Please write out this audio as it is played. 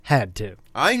Had to.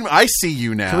 I see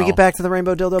you now. Can we get back to the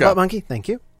Rainbow Dildo Butt Monkey? Thank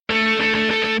you.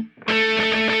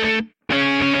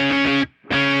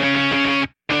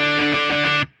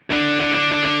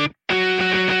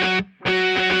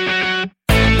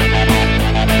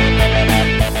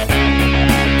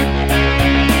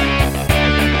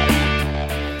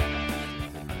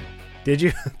 Did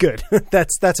you? Good.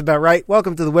 That's about right.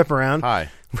 Welcome to the Whip Around. Hi.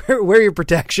 We're your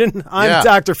protection. I'm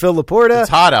Dr. Phil Laporta. It's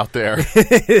hot out there.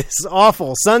 It's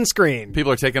awful. Sunscreen. People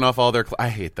are taking off all their I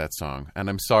hate that song, and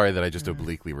I'm sorry that I just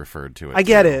obliquely referred to it. I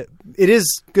get it. It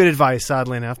is good advice,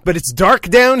 oddly enough. But it's dark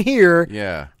down here.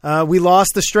 Yeah. We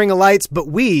lost the string of lights, but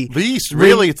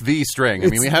it's the string. I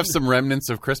mean, we have some remnants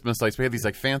of Christmas lights. We have these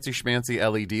like fancy schmancy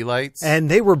LED lights. And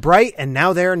they were bright, and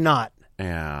now they're not.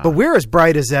 Yeah. But we're as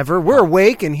bright as ever. We're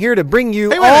awake and here to bring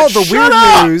you all the weird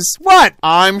news. What?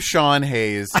 I'm Sean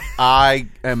Hayes. I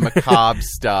am macabre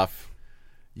stuff.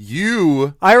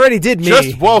 You I already did me.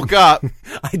 Just woke up.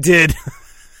 I did.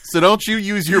 So don't you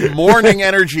use your morning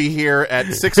energy here at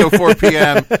 6:04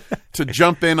 p.m. to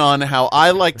jump in on how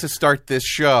I like to start this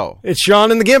show. It's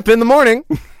Sean and the Gimp in the morning.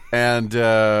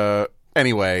 And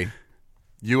anyway,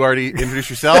 you already introduced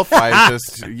yourself. I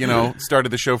just, started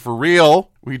the show for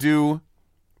real. We do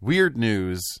weird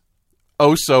news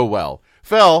so well.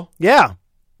 Phil. Yeah.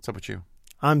 What's up with you?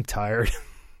 I'm tired.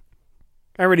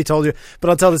 I already told you, but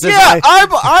I'll tell this. Yeah,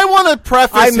 I want to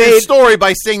preface his story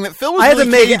by saying that Phil was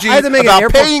really cagey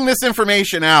about paying this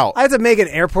information out. I had to make an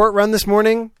airport run this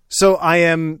morning, so I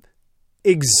am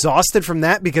exhausted from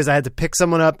that because I had to pick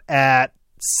someone up at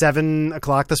 7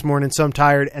 o'clock this morning, so I'm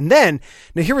tired. And then,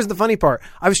 now here was the funny part.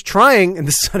 I was trying, and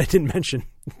this is what I didn't mention.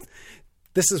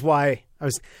 This is why I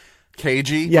was...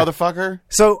 Cagey, motherfucker?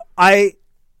 So I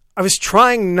was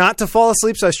trying not to fall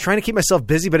asleep, so I was trying to keep myself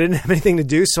busy, but I didn't have anything to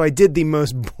do, so I did the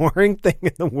most boring thing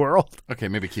in the world. Okay,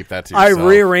 maybe keep that to yourself. I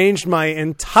rearranged my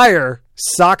entire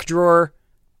sock drawer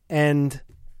and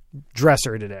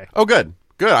dresser today. Oh, good.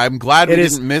 Good. I'm glad we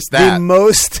didn't miss that. The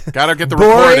most gotta get the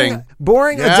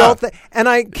boring adult thing. And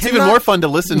it's even more fun to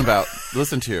listen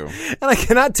to. And I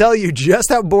cannot tell you just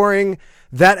how boring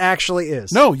that actually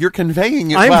is. No, you're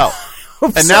conveying it well.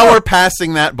 And now we're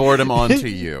passing that boredom on to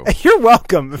you. You're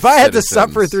welcome. If I had to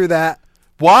suffer through that.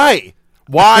 Why?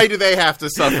 Why do they have to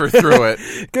suffer through it?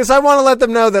 Because I want to let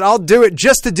them know that I'll do it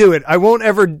just to do it. I won't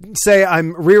ever say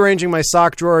I'm rearranging my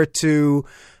sock drawer to,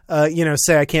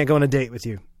 say I can't go on a date with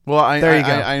you. Well, there you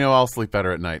go. I know I'll sleep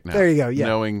better at night now. There you go, yeah.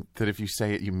 Knowing that if you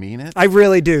say it, you mean it. I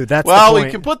really do. That's the point.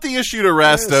 We can put the issue to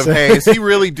rest of, hey, is he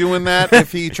really doing that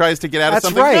if he tries to get out of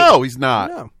something? Right. No, he's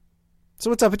not. No. So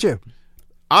what's up with you?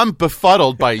 I'm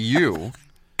befuddled by you.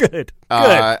 Good.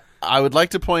 I would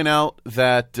like to point out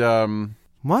that...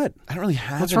 what? I don't really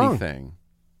have What's anything. Wrong?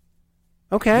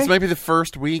 Okay. This might be the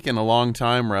first week in a long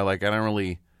time where I don't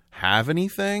really have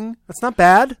anything. That's not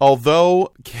bad.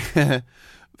 Although...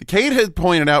 Kate had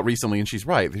pointed out recently, and she's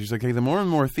right. She's like, hey, the more and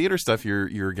more theater stuff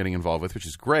you're getting involved with, which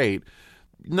is great,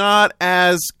 not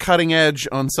as cutting edge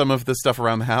on some of the stuff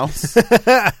around the house,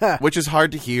 which is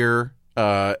hard to hear.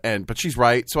 But she's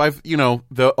right. So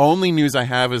the only news I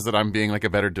have is that I'm being like a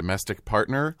better domestic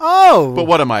partner. Oh, but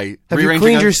what am I?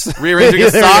 Rearranging a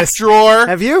sock drawer?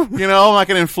 Have you? I'm not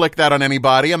going to inflict that on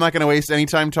anybody. I'm not going to waste any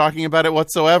time talking about it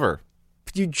whatsoever.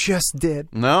 You just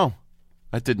did. No,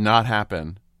 that did not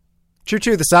happen.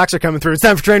 Choo-choo, the socks are coming through. It's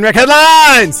time for Trainwreck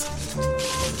Headlines!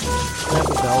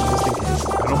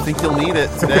 I don't think you'll need it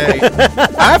today.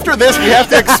 After this, we have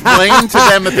to explain to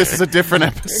them that this is a different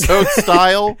episode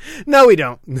style. No, we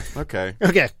don't. Okay.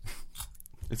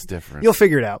 It's different. You'll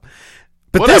figure it out.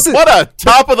 But what a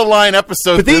top-of-the-line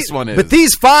episode this one is. But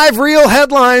these 5 real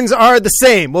headlines are the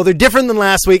same. Well, they're different than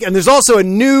last week, and there's also a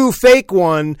new fake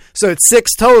one, so it's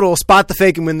 6 total. Spot the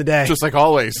fake and win the day. Just like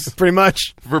always. Pretty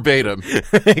much. Verbatim.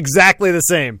 Exactly the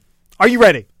same. Are you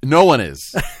ready? No one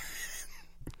is.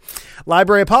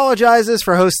 Library apologizes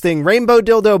for hosting Rainbow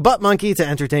Dildo Butt Monkey to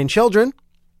entertain children.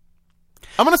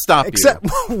 I'm going to stop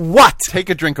you. What? Take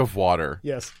a drink of water.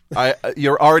 Yes.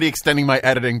 You're already extending my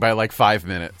editing by like 5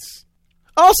 minutes.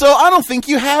 Also, I don't think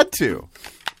you had to.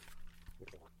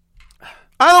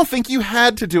 I don't think you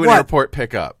had to do an airport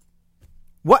pickup.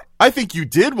 What? I think you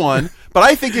did one, but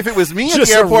I think if it was me at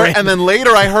the airport and then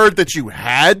later I heard that you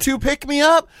had to pick me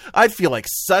up, I'd feel like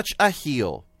such a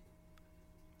heel.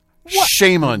 What?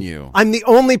 Shame on you. I'm the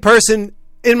only person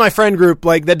in my friend group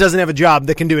that doesn't have a job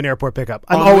that can do an airport pickup.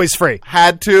 I'm always free.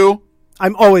 Had to?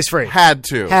 I'm always free. Had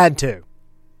to.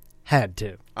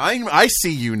 I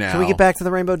see you now. Can we get back to the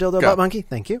Rainbow Dildo Butt Monkey?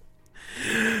 Thank you.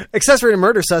 Accessory to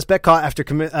murder suspect caught after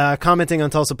commenting on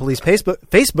Tulsa police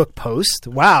Facebook post.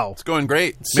 Wow. It's going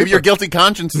great. Maybe your guilty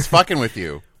conscience is fucking with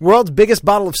you. World's biggest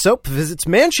bottle of soap visits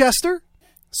Manchester.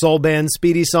 Soul band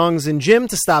Speedy Songs in Gym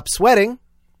to stop sweating.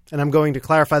 And I'm going to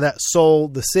clarify that Soul,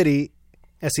 the city,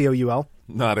 Seoul.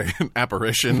 Not an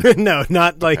apparition. No,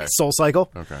 not like Soul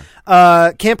Cycle.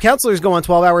 Okay. Camp counselors go on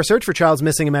 12-hour search for child's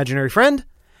missing imaginary friend.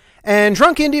 And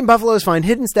drunk Indian buffaloes find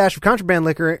hidden stash of contraband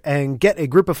liquor and get a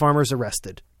group of farmers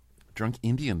arrested. Drunk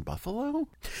Indian buffalo?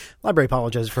 Library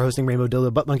apologizes for hosting Rainbow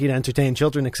Dildo Butt Monkey to entertain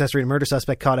children. Accessory to murder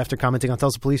suspect caught after commenting on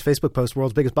Tulsa Police Facebook post.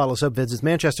 World's biggest bottle of soap visits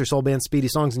Manchester. Soul band Speedy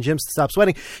Songs and Gyms to stop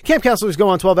sweating. Camp counselors go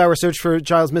on 12-hour search for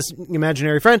child's missing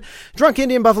imaginary friend. Drunk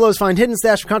Indian buffaloes find hidden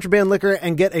stash of contraband liquor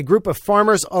and get a group of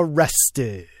farmers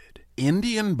arrested.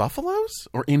 Indian buffaloes?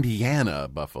 Or Indiana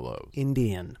buffaloes?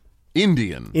 Indian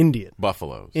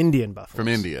buffaloes. Indian buffaloes. From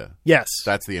India. Yes.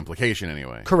 That's the implication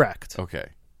anyway. Correct. Okay.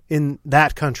 In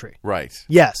that country. Right.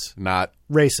 Yes. Not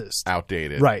racist.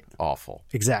 outdated. Right. Awful.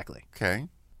 Exactly. Okay.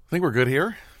 I think we're good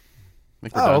here. I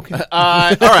think we're Oh, done. okay.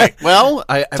 All right. Well,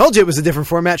 I Told you it was a different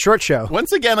format short show.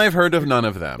 once again, I've heard of none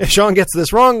of them. If Sean gets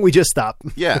this wrong, we just stop.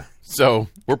 Yeah. So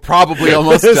we're probably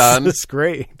almost done. This is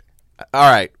great. All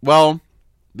right. Well,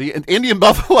 the Indian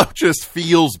buffalo just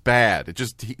feels bad. It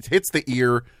just hits the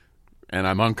ear, and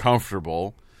I'm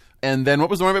uncomfortable. And then what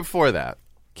was the one before that?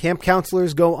 Camp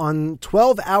counselors go on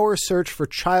 12-hour search for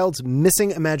child's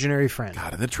missing imaginary friend.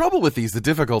 God, and the trouble with these, the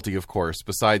difficulty, of course,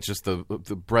 besides just the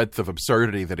breadth of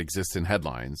absurdity that exists in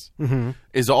headlines,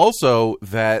 is also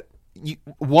that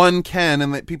one can,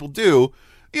 and that people do,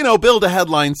 build a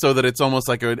headline so that it's almost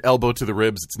like an elbow to the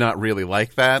ribs. It's not really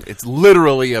like that. It's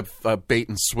literally a bait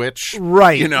and switch.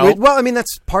 Right. Well, I mean,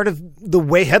 that's part of the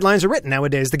way headlines are written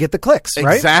nowadays to get the clicks,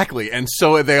 right? Exactly. And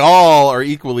so they all are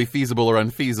equally feasible or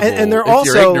unfeasible and they're if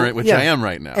also, you're ignorant, which I am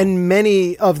right now. And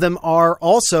many of them are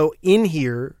also in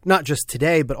here, not just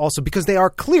today, but also because they are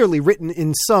clearly written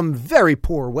in some very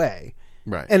poor way.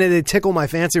 Right. And it tickle my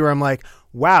fancy where I'm like,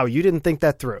 wow, you didn't think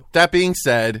that through. That being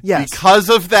said, yes. Because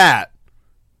of that,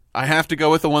 I have to go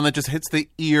with the one that just hits the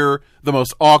ear the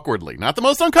most awkwardly. Not the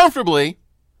most uncomfortably,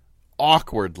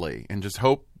 awkwardly. And just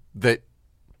hope that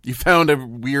you found a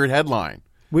weird headline.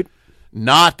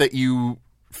 Not that you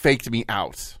faked me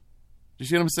out. Do you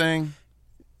see what I'm saying?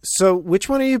 So which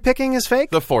one are you picking as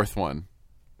fake? The fourth one.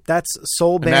 That's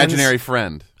Soul Band's... Imaginary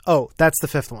Friend. Oh, that's the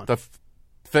fifth one.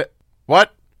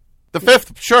 What? The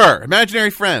fifth, sure.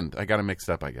 Imaginary Friend. I got it mixed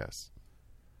up, I guess.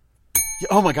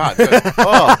 Oh, my God. Good.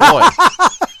 Oh,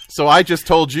 boy. So I just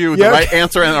told you the right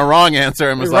answer and a wrong answer,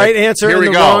 and was the like, right answer here and we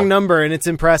the go. wrong number, and it's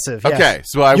impressive. Yes. Okay,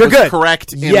 so I You're was good.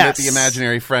 correct in Yes. the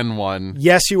Imaginary Friend one.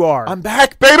 Yes, you are. I'm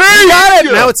back, baby! You got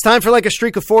it! Now it's time for like a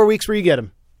streak of 4 weeks where you get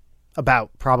them.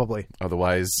 Probably.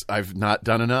 Otherwise, I've not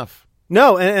done enough.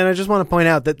 No, and I just want to point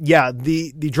out that,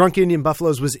 the Drunk Indian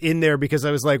Buffaloes was in there because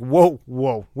I was like,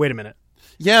 whoa, wait a minute.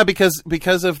 Yeah, because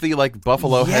of the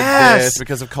buffalo Yes. head this,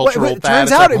 because of cultural it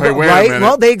turns that. out, Wait a right? minute.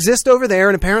 Well, they exist over there,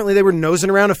 and apparently they were nosing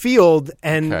around a field,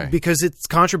 and Okay. because it's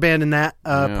contraband in that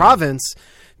province,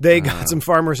 they got some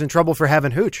farmers in trouble for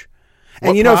having hooch.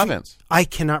 And What province? I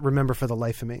cannot remember for the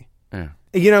life of me. Yeah.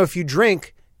 If you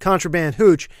drink contraband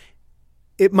hooch,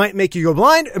 it might make you go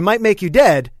blind, it might make you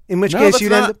dead, in which case that's you'd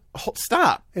not, end up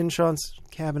Stop. in Sean's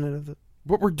cabinet of the...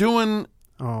 What we're doing...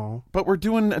 Oh. But we're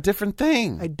doing a different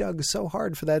thing. I dug so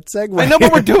hard for that segue. I know,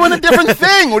 but we're doing a different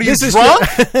thing. What are you, This is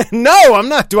drunk? No, I'm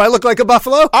not. Do I look like a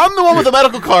buffalo? I'm the one with the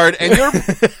medical card, and you're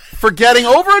forgetting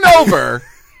over and over.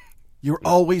 You're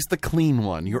always the clean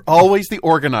one. You're always the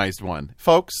organized one.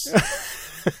 Folks,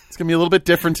 it's going to be a little bit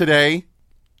different today.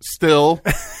 Still,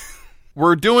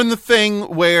 we're doing the thing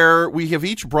where we have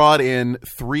each brought in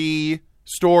 3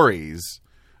 stories.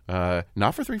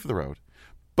 Not for 3 for the road,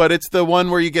 but it's the one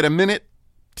where you get a minute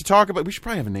to talk about. We should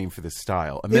probably have a name for this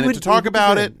style. A minute to talk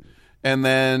about it, and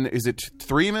then is it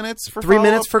 3 minutes for 3 minutes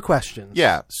follow-up? for questions.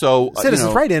 Yeah. So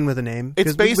Citizens, write in with a name.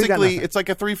 it's 'cause we got basically nothing. it's like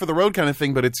a 3 for the road kind of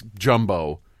thing, but it's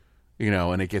jumbo,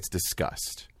 and it gets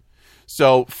discussed.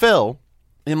 So Phil,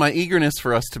 in my eagerness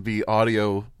for us to be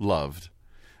audio loved,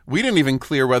 we didn't even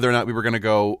clear whether or not we were going to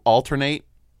go alternate,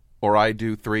 or I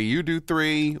do 3, you do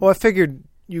 3. Well, I figured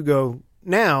you go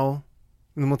now,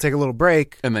 and then we'll take a little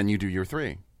break. And then you do your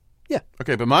 3. Yeah.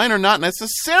 Okay, but mine are not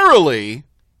necessarily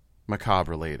macabre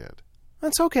related.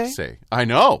 That's okay. See, I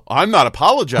know. I'm not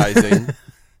apologizing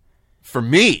for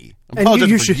me. I'm And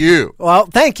apologizing for should. you. Well,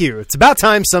 thank you. It's about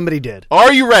time somebody did.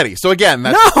 Are you ready? So again,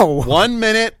 that's No. 1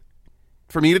 minute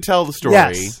for me to tell the story.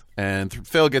 Yes. And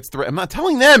Phil gets 3. I'm not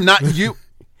telling them, not you.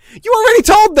 You already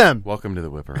told them. Welcome to the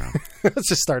whip around. Let's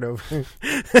just start over.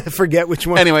 Forget which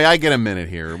one. Anyway, I get a minute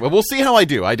here. Well, we'll see how I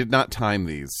do. I did not time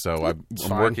these, so I'm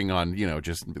fine. working on,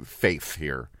 just faith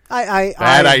here.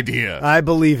 Bad idea. I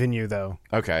believe in you, though.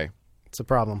 Okay. It's a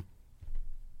problem.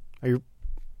 Are you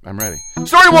I'm ready.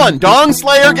 Story 1. Dong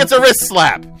Slayer gets a wrist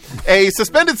slap. A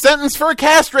suspended sentence for a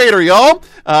castrator, y'all.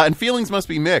 And feelings must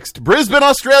be mixed. Brisbane,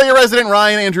 Australia resident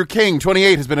Ryan Andrew King,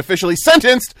 28, has been officially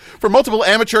sentenced for multiple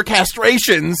amateur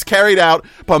castrations carried out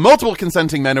by multiple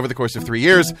consenting men over the course of 3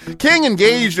 years. King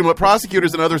engaged in what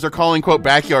prosecutors and others are calling, quote,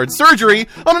 backyard surgery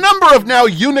on a number of now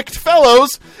eunuched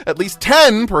fellows, at least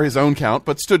 10 per his own count,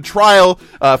 but stood trial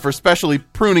for specially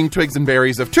pruning twigs and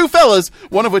berries of 2 fellas,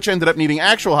 one of which ended up needing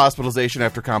actual hospitalization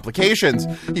after complications.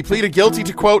 He pleaded guilty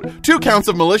to, quote, 2 counts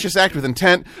of malicious act with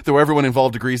intent, though everyone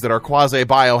involved agrees that our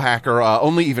quasi-biohacker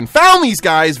only even found these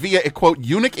guys via a, quote,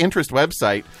 eunuch interest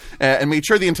website and made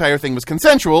sure the entire thing was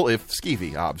consensual, if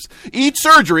skeevy, obs. Each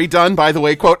surgery done, by the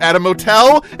way, quote, at a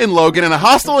motel in Logan and a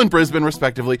hostel in Brisbane,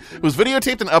 respectively, was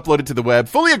videotaped and uploaded to the web,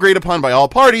 fully agreed upon by all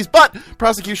parties, but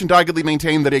prosecution doggedly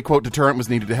maintained that a, quote, deterrent was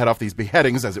needed to head off these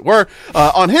beheadings, as it were.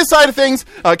 On his side of things,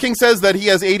 King says that he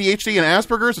has ADHD and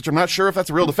Asperger's, which I'm not sure if that's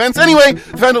a real defense. Anyway,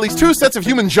 found at least 2 sets of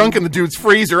human junk in the dude's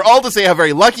freezer, all to say how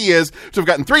very lucky he is to have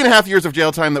gotten 3.5 years of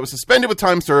jail time that was suspended with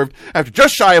time served after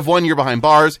just shy of 1 year behind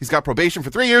bars. He's got probation for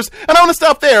 3 years, and I want to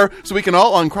stop there so we can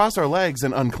all uncross our legs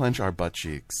and unclench our butt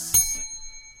cheeks.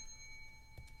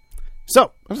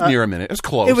 So It was near a minute. It was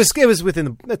close. it was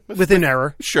within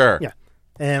error. Sure. Yeah.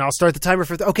 And I'll start the timer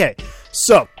for okay.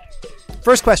 So,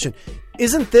 first question.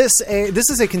 Isn't this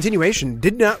a continuation?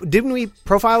 Didn't we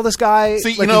profile this guy a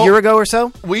year ago or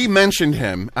so? We mentioned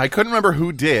him. I couldn't remember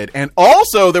who did. And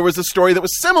also there was a story that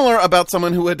was similar about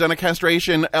someone who had done a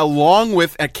castration along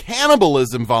with a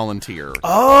cannibalism volunteer.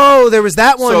 Oh, there was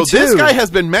that one too. So this guy has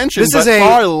been mentioned, but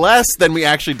far less than we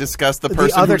actually discussed the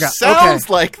person who sounds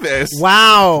like this.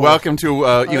 Wow. Welcome to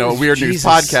a Weird News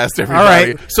podcast,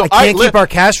 everybody. All right. So I can't keep our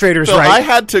castrators right. I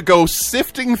had to go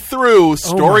sifting through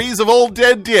stories of old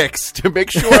dead dicks to make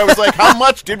sure I was like, how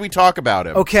much did we talk about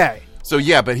him? Okay. So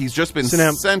yeah, but he's just been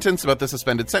sentenced about the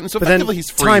suspended sentence. So but effectively he's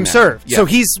free time now. served. Yeah. So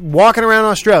he's walking around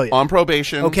Australia. On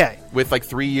probation. Okay. With like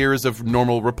 3 years of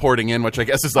normal reporting in, which I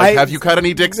guess is like, have you cut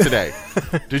any dicks today?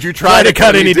 Did you try to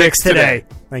cut any dicks today?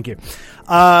 Thank you.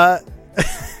 I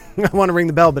want to ring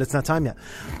the bell, but it's not time yet.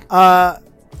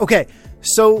 Okay.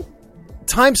 So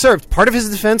time served. Part of his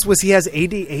defense was he has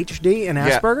ADHD and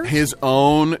Asperger's? Yeah, his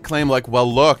own claim, like, well,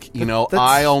 look,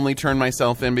 I only turned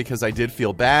myself in because I did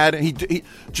feel bad. He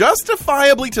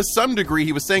justifiably, to some degree,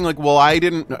 he was saying, like, well, I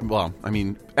didn't, well, I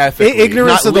mean, ethically.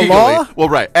 Ignorance of the law? Well,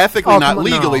 right. Ethically, not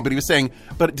legally, but he was saying,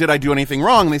 but did I do anything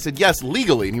wrong? And they said, yes,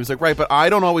 legally. And he was like, right, but I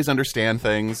don't always understand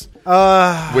things.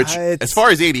 Which, as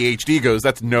far as ADHD goes,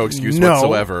 that's no excuse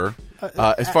whatsoever.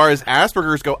 As far as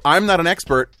Asperger's go, I'm not an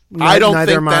expert. I don't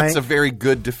think that's a very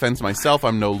good defense myself.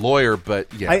 I'm no lawyer,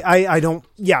 but yeah. I don't,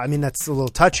 I mean, that's a little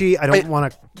touchy. I don't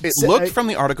want to. It looked from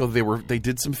the article they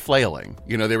did some flailing.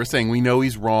 They were saying, we know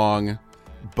he's wrong,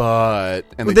 but.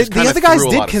 And the other guys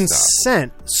did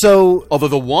consent. So. Although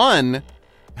the one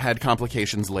had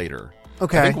complications later.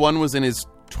 Okay. I think one was in his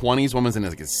 20s, one was in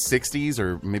his 60s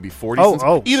or maybe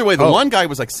 40s. Either way, the one guy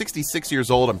was like 66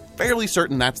 years old. I'm fairly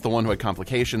certain that's the one who had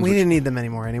complications. We didn't need them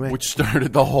anymore anyway. Which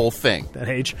started the whole thing. That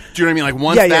age. Do you know what I mean? Like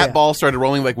once that ball started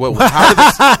rolling, like, whoa, how did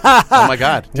this? Oh my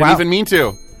God. Didn't even mean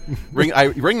to.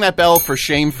 Ring that bell for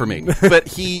shame for me. But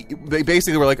they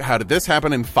basically were like, how did this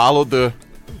happen? And followed the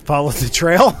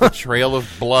trail? The trail of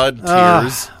blood,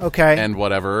 tears, and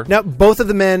whatever. Now, both of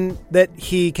the men that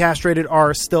he castrated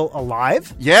are still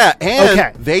alive? Yeah,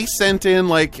 and they sent in,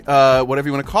 like, whatever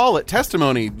you want to call it,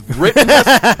 testimony. Written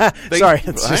Sorry,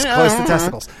 it's just close to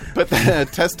testicles. But the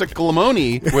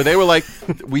testimony, where they were like,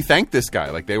 we thank this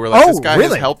guy. Like, they were like, this guy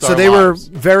has helped our lives. So they were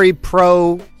very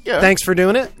pro... Yeah. Thanks for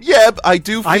doing it. Yeah, I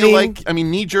do feel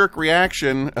knee-jerk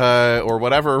reaction, or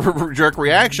whatever jerk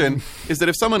reaction, is that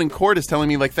if someone in court is telling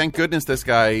me, like, thank goodness this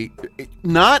guy,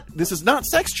 this is not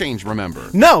sex change, remember?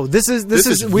 No, this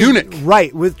is eunuch.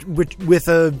 Right, with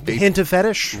a hint of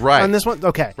fetish on this one?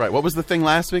 Okay. Right, what was the thing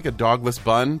last week? A dogless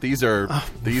bun? These are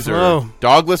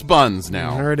dogless buns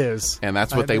now. There it is. And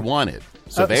that's what they wanted.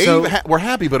 So they were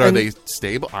happy, but are they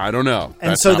stable? I don't know.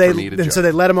 That's not for me to judge. So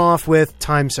they let him off with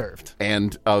time served.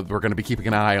 And we're going to be keeping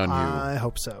an eye on you. I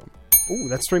hope so. Ooh,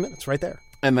 that's 3 minutes right there.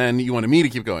 And then you wanted me to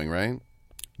keep going, right?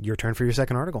 Your turn for your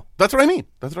second article. That's what I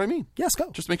mean. Yes, go.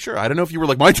 Just make sure. I don't know if you were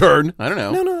like, my turn. I don't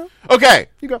know. No. Okay.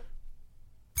 You go.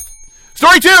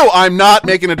 Story 2, I'm not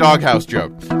making a doghouse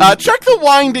joke. Check the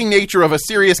winding nature of a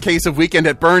serious case of Weekend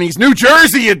at Bernie's New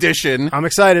Jersey edition. I'm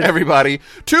excited. Everybody.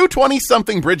 2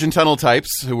 20-something bridge and tunnel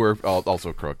types, who were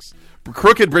also crooks.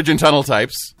 Crooked bridge and tunnel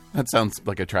types. That sounds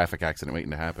like a traffic accident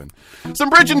waiting to happen. Some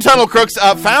bridge and tunnel crooks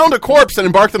found a corpse and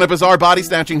embarked on a bizarre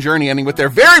body-snatching journey, ending with their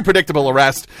very predictable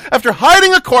arrest after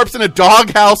hiding a corpse in a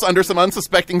doghouse under some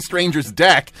unsuspecting stranger's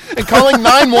deck and calling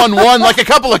 911 like a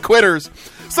couple of quitters.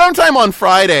 Sometime on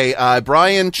Friday,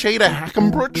 Brian Chada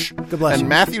Hackenbruch and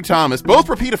Matthew Thomas, both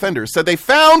repeat offenders, said they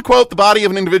found, quote, the body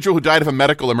of an individual who died of a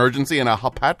medical emergency in a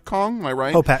Hopatcong, am I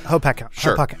right? Hopatcong.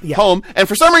 Sure. Yeah. Home, and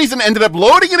for some reason ended up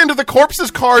loading it into the corpse's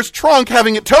car's trunk,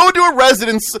 having it towed to a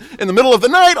residence in the middle of the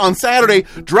night on Saturday,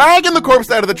 dragging the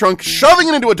corpse out of the trunk, shoving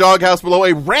it into a doghouse below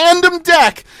a random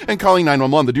deck, and calling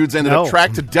 911. The dudes ended up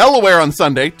tracked to Delaware on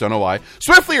Sunday, don't know why,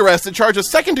 swiftly arrested, charged with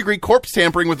second-degree corpse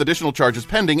tampering with additional charges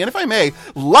pending, and if I may,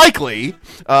 likely,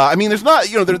 I mean, there's not,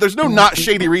 there's no not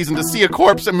shady reason to see a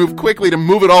corpse and move quickly to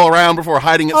move it all around before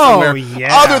hiding it somewhere,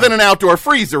 other than an outdoor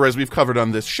freezer, as we've covered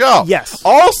on this show. Yes.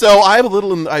 Also, I have I've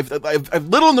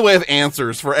little in the way of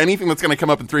answers for anything that's going to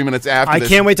come up in 3 minutes after this.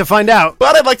 I can't wait to find out.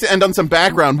 But I'd like to end on some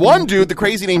background. One dude, the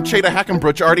crazy named Chada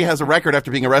Hackenbruch, already has a record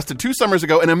after being arrested 2 summers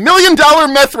ago in a $1 million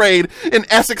meth raid in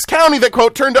Essex County that,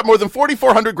 quote, turned up more than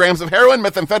 4,400 grams of heroin,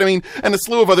 methamphetamine, and a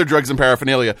slew of other drugs and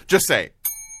paraphernalia. Just say.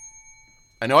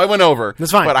 I know I went over.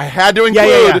 That's fine. But I had to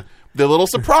include the little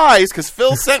surprise, because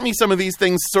Phil sent me some of these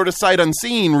things sort of sight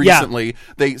unseen recently.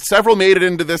 Yeah. Several made it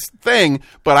into this thing,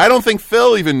 but I don't think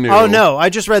Phil even knew. Oh, no. I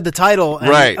just read the title. And,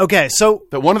 right. Okay, so...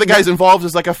 That one of the guys involved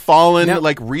is like a fallen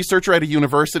researcher at a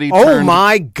university. Oh,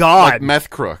 my God. Like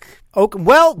meth crook. Okay,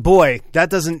 well, boy,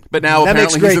 that doesn't... But now that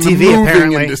apparently makes great he's in TV, the moving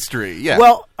apparently. industry. Yeah.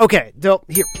 Well, okay.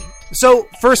 Here. So,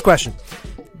 first question.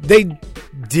 They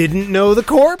didn't know the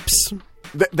corpse?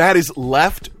 That is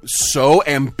left so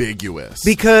ambiguous.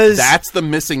 Because... That's the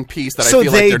missing piece that I feel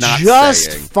like they're not saying. So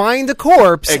they just find the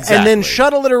corpse exactly. and then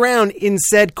shuttle it around in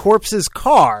said corpse's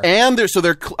car. And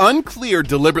they're unclear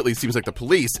deliberately, seems like the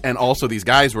police, and also these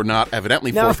guys were not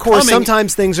evidently now, forthcoming. of course,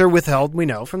 sometimes things are withheld, we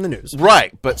know, from the news.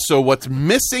 Right. But so what's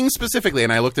missing specifically,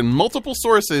 and I looked in multiple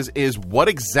sources, is what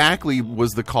exactly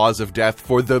was the cause of death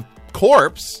for the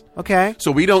corpse. Okay.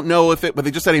 So we don't know if but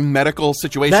they just had a medical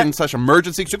situation /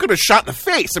 emergency. So it could have been shot in the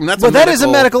face. I mean, that's that is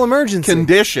a medical emergency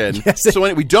condition. Yes.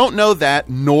 So we don't know that,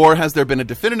 nor has there been a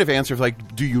definitive answer of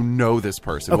like, do you know this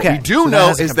person? Okay. What we do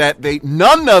know is that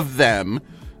none of them,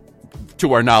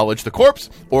 to our knowledge, the corpse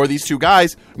or these 2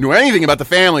 guys knew anything about the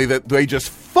family. That they just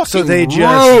fucking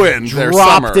ruined their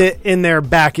summer. Dropped it in their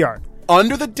backyard.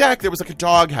 Under the deck, there was like a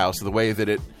doghouse. The way that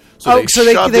it. So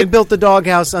they built the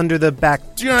doghouse under the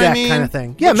back deck kind of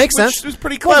thing. Yeah, makes sense. Which was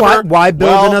pretty clever. Well, why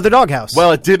build another doghouse?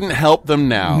 Well, it didn't help them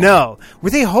now. No. Were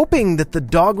they hoping that the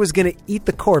dog was going to eat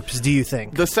the corpse, do you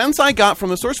think? The sense I got from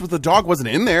the source was the dog wasn't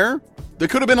in there. There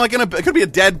could have been it could be a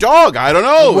dead dog. I don't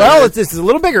know. Well, it's a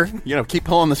little bigger. Keep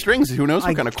pulling the strings. Who knows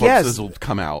what kind of corpses will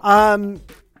come out.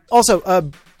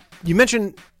 Also, you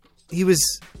mentioned he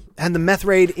had the meth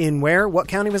raid in where? What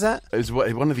county was that? It was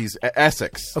one of these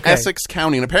Essex. Okay. Essex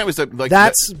County. And apparently it was like...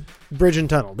 That's Bridge and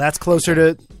Tunnel. That's closer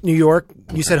to New York.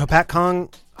 You said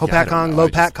Hopatcong,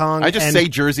 Lopatcong. I just say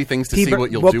Jersey things to see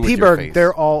what you'll do with your face.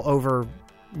 They're all over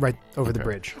the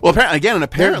bridge. Well,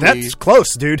 apparently... That's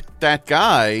close, dude. That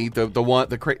guy, the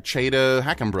Chada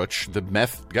Hackenbruch, the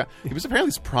meth guy, he was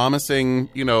apparently promising,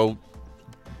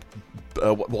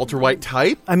 Walter White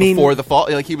type. I mean, before the fall,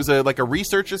 like he was a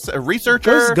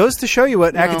researcher. Goes to show you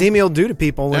what academia will do to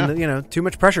people when too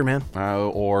much pressure, man.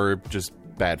 Or just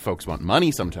bad folks want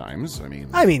money sometimes.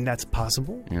 I mean that's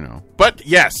possible. But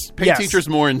yes, pay teachers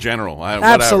more in general.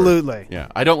 Absolutely. Yeah,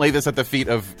 I don't lay this at the feet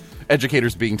of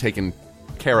educators being taken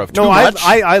care of too much.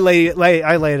 I lay it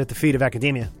at the feet of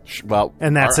academia.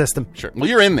 And that system. Sure. Well,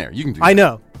 you're in there. You can do that. I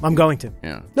know. I'm going to.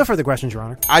 Yeah. No further questions, Your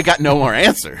Honor. I got no more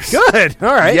answers. Good. All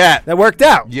right. Yeah. That worked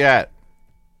out. Yeah.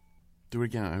 Do it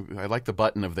again. I like the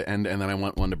button of the end, and then I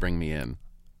want one to bring me in.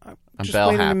 I'm just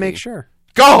waiting to make sure.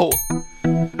 Go!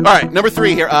 All right, number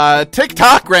 3 here.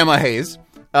 TikTok, Grandma Hayes.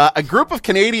 A group of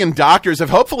Canadian doctors have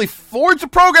hopefully forged a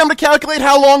program to calculate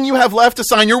how long you have left to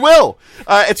sign your will.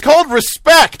 It's called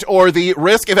RESPECT, or the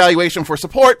Risk Evaluation for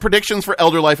Support Predictions for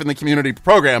Elder Life in the Community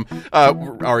Program,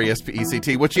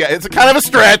 RESPECT, which, it's a kind of a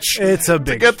stretch. It's a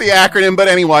big to get the acronym, but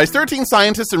anyways, 13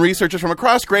 scientists and researchers from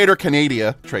across Greater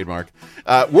Canada, trademark,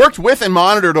 worked with and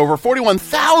monitored over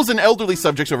 41,000 elderly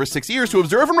subjects over 6 years to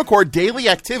observe and record daily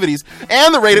activities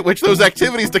and the rate at which those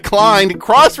activities declined,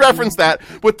 cross-reference that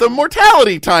with the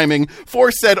mortality timing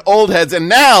for said old heads. And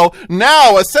now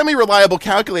a semi-reliable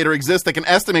calculator exists that can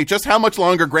estimate just how much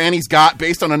longer Granny's got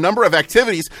based on a number of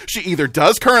activities she either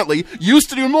does currently, used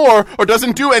to do more, or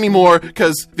doesn't do anymore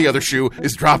because the other shoe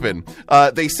is dropping.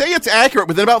 They say it's accurate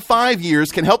within about 5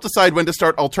 years, can help decide when to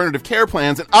start alternative care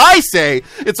plans, and I say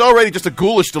it's already just a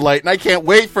ghoulish delight, and I can't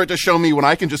wait for it to show me when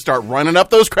I can just start running up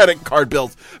those credit card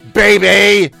bills.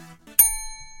 Baby!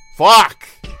 Fuck!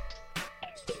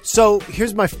 So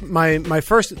here's my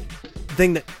first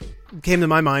thing that came to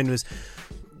my mind was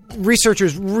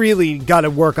researchers really got to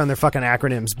work on their fucking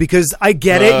acronyms, because I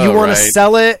get it. You want to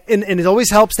sell it, and it always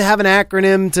helps to have an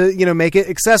acronym to, you know, make it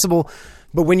accessible.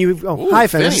 But when you... hi,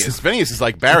 Phineas. Phineas is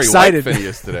like Barry Excited. White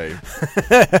Phineas today.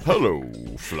 Hello,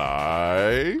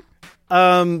 Fly.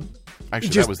 Actually,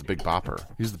 that was the Big Bopper.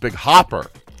 He's the Big Hopper.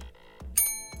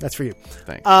 That's for you.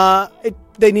 Thanks.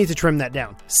 They need to trim that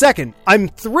down. Second, I'm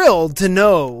thrilled to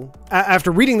know,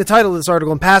 after reading the title of this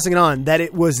article and passing it on, that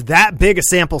it was that big a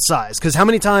sample size. Because how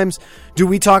many times do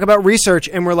we talk about research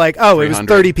and we're like, oh, it was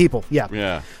 30 people?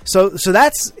 Yeah. So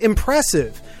that's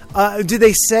impressive. Do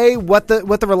they say what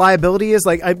the reliability is?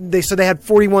 Like they had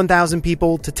 41,000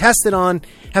 people to test it on.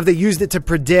 Have they used it to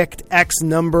predict X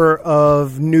number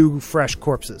of new fresh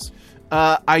corpses?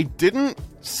 I didn't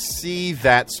see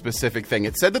that specific thing.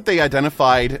 It said that they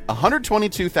identified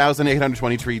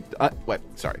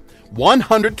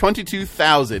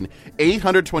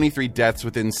 122,823 deaths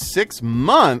within 6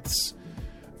 months.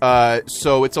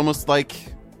 So it's almost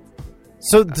like...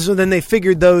 So then they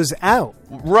figured those out.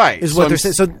 Right. Is what they're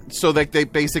saying. So they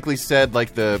basically said,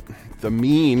 like, the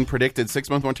mean predicted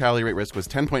 6-month mortality rate risk was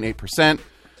 10.8%.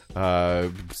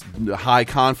 High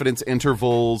confidence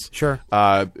intervals. Sure.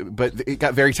 But it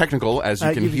got very technical, as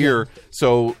you can hear. Yeah.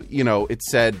 So, you know, it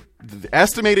said the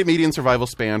estimated median survival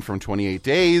span from 28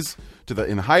 days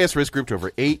in the highest risk group to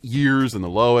over 8 years in the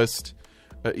lowest.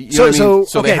 So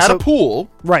they had a pool.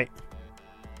 Right.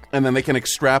 And then they can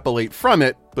extrapolate from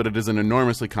it, but it is an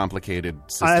enormously complicated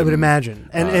system. I would imagine.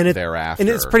 And thereafter. And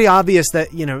it's pretty obvious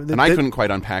that, you know... I couldn't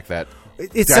quite unpack that.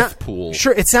 Death pool.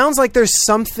 Sure, it sounds like there's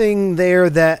something there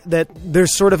that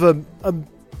there's sort of a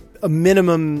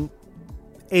minimum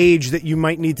age that you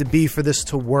might need to be for this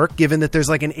to work, given that there's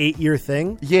like an 8-year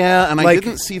thing. Yeah, and I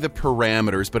didn't see the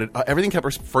parameters, but everything kept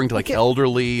referring to like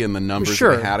elderly and the numbers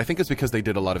that they had. I think it's because they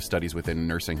did a lot of studies within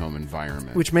nursing home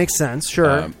environment. Which makes sense,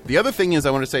 sure. The other thing is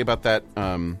I want to say about that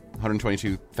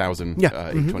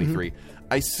 122,823.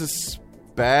 I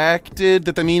suspected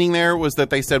that the meaning there was that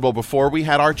they said, well, before we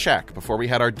had our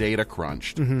data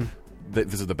crunched,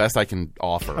 this is the best I can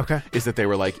offer, is that they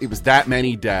were like, it was that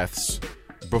many deaths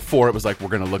before it was like, we're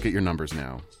going to look at your numbers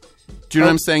now. Do you know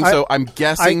what I'm saying? So I'm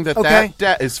guessing that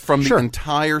debt is from the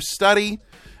entire study,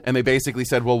 and they basically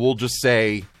said, well, we'll just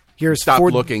say... Stop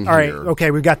looking here. All right,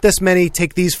 okay, we've got this many.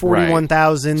 Take these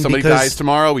 41,000. Somebody dies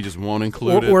tomorrow, we just won't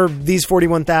include it. Or these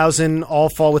 41,000 all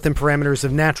fall within parameters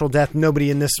of natural death.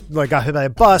 Nobody in this got hit by a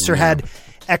bus or had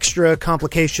extra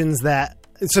complications that...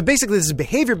 So basically, this is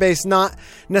behavior-based, not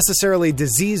necessarily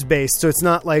disease-based. So it's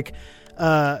not like...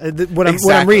 what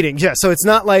I'm reading. Yeah, so it's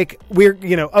not like we're,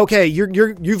 okay,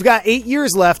 you've got 8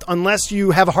 years left unless you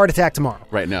have a heart attack tomorrow.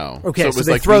 Right, no. Okay, so it was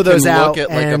they like throw those out.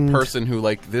 Look at like a person who,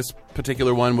 like, this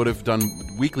particular one would have done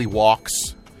weekly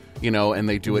walks, and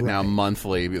they do it now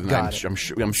monthly. I'm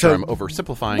sure I'm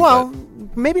oversimplifying. Well,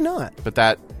 maybe not. But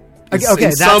that is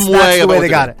that's the way they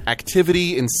got it.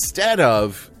 Activity instead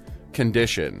of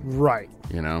condition. Right.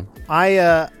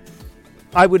 I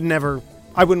wouldn't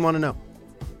want to know.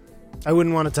 I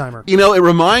wouldn't want a timer. It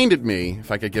reminded me,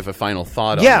 if I could give a final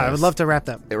thought on this. Yeah, I would love to wrap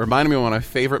that. It reminded me of one of my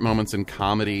favorite moments in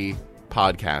comedy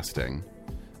podcasting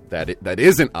that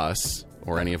isn't us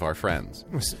or any of our friends.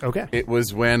 Okay. It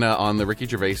was when on the Ricky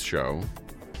Gervais show,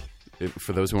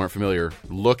 for those who aren't familiar,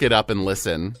 look it up and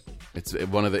listen. It's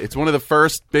one of the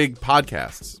first big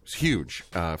podcasts. It was huge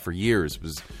for years. It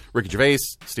was Ricky Gervais,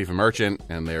 Stephen Merchant,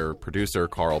 and their producer,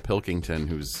 Carl Pilkington,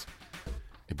 who's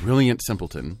a brilliant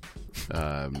simpleton.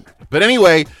 But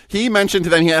anyway, he mentioned to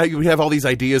them he would have all these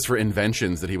ideas for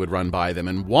inventions that he would run by them.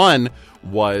 And one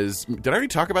was... Did I already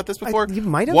talk about this before? You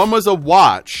might have. One was a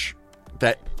watch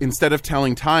that instead of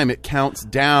telling time, it counts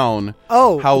down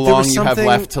how long you have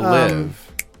left to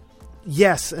live.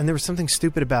 Yes, and there was something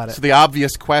stupid about it. So the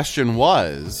obvious question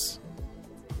was,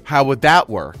 how would that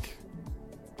work?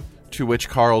 To which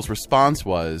Carl's response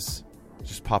was,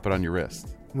 just pop it on your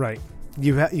wrist. Right.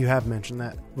 You have mentioned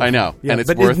that. I know, yeah, and it's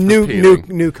but worth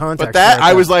new context. But that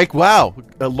I was like, wow,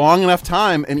 a long enough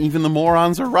time, and even the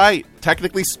morons are right.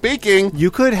 Technically speaking,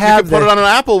 you could put it on an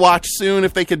Apple Watch soon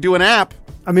if they could do an app.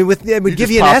 I mean, it would You give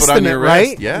just you an pop it on estimate, your right?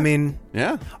 wrist. Yeah. I mean,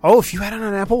 Yeah. if you had it on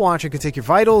an Apple Watch, it could take your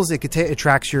vitals. It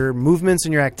tracks your movements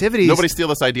and your activities. Nobody steal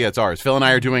this idea. It's ours. Phil and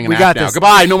I are doing an We app got now. this.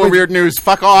 Goodbye. No more weird news.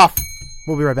 Fuck off.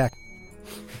 We'll be right back.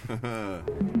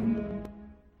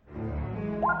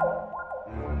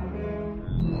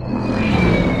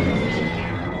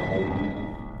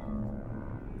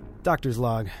 Doctor's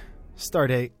log.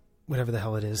 Stardate, whatever the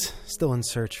hell it is. Still in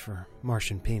search for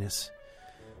Martian penis.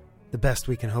 The best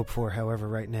we can hope for, however,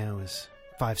 right now is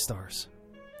 5 stars.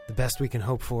 The best we can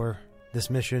hope for this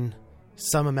mission,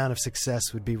 some amount of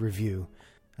success would be review.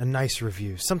 A nice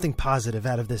review. Something positive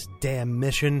out of this damn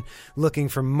mission. Looking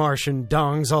for Martian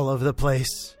dongs all over the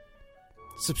place.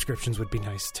 Subscriptions would be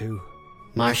nice, too.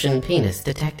 Martian penis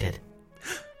detected.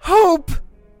 Hope!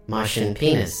 Martian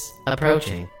penis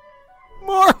approaching.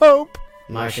 More hope!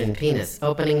 Martian penis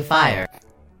opening fire.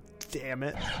 Damn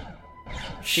it.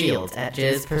 Shield at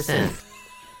jizz%.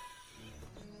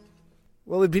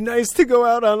 Well, it'd be nice to go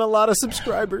out on a lot of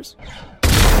subscribers.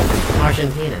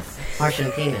 Martian penis.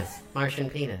 Martian penis. Martian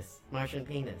penis. Martian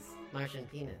penis. Martian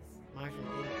penis. Martian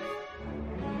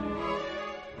penis.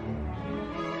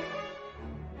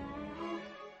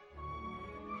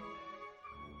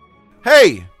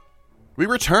 Hey, we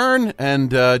return,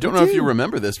 and don't know if you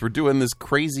remember this. We're doing this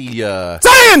crazy...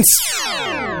 Science!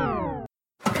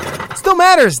 Still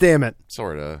matters, damn it.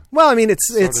 Sort of. Well, I mean,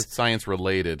 it's science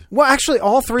related. Well, actually,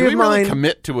 all three Do of we mine. really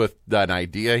commit to an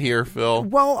idea here, Phil?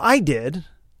 Well, I did.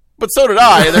 But so did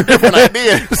I. They're different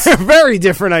ideas. Very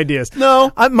different ideas.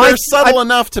 No, they're subtle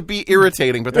enough to be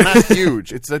irritating, but they're not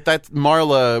huge. It's that's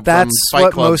Marla That's from Fight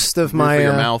what Club. most of Root my, for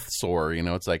your mouth sore. You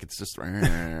know, it's like it's just.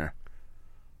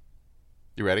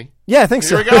 You ready? Yeah, I think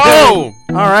so. Here we go.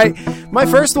 All right. My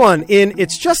first one in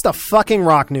It's Just a Fucking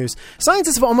Rock News.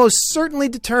 Scientists have almost certainly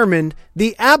determined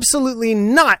the absolutely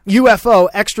not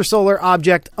UFO extrasolar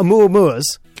object Oumuamua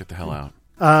Get the hell out.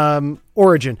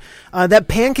 origin. That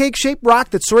pancake-shaped rock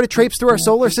that sort of traipsed through our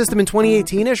solar system in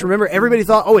 2018-ish. Remember, everybody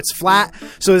thought, it's flat,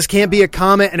 so this can't be a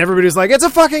comet, and everybody was like, it's a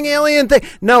fucking alien thing.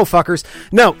 No, fuckers.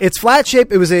 No, it's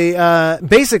flat-shaped. It was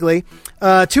basically,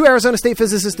 2 Arizona State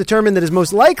physicists determined that is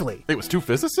most likely. It was 2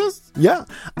 physicists? Yeah.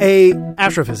 A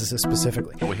astrophysicist,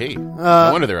 specifically. Oh, hey.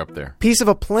 No wonder they're up there. Piece of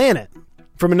a planet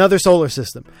from another solar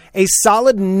system. A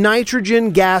solid nitrogen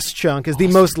gas chunk is the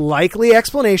most likely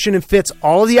explanation and fits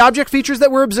all of the object features that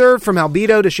were observed, from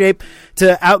albedo to shape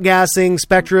to outgassing,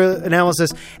 spectra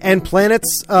analysis. And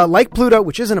planets like Pluto,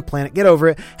 which isn't a planet, get over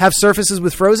it, have surfaces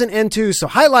with frozen N2, so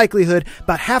high likelihood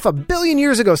about 500 million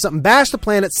years ago something bashed the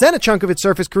planet, sent a chunk of its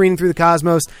surface careening through the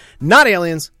cosmos. Not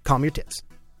aliens. Calm your tits.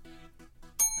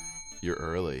 You're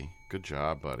early. Good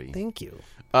job, buddy. Thank you.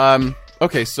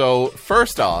 Okay, so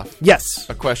first off, Yes.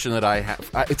 a question that I have.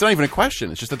 It's not even a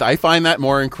question. It's just that I find that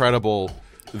more incredible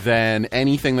than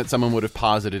anything that someone would have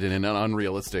posited in an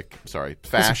unrealistic,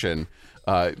 fashion,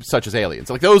 such as aliens.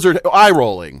 Like, those are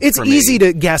eye-rolling. It's for me. easy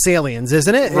to guess aliens,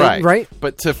 isn't it? Right. Right?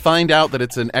 But to find out that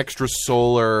it's an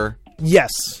extrasolar,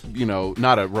 Yes.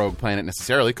 not a rogue planet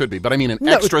necessarily, could be, but I mean an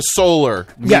No, extrasolar,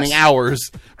 Yes. meaning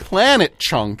ours, planet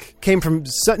chunk. Came from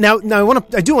now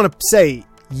I do want to say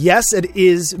yes, it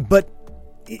is, but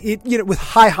it with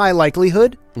high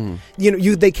likelihood.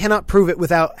 They cannot prove it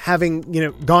without having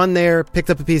gone there, picked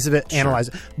up a piece of it,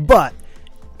 analyzed it. But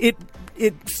it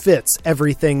fits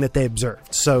everything that they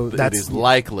observed. So That is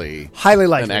likely, highly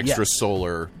likely, an yes.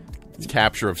 extrasolar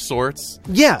capture of sorts.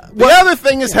 Yeah. The other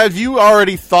thing is, have you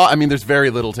already thought? I mean, there's very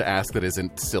little to ask that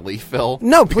isn't silly, Phil.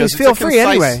 No, because please feel it's a free concise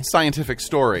anyway. Scientific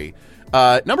story.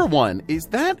 Number one, is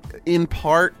that in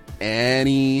part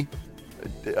any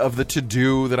of the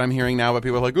to-do that I'm hearing now about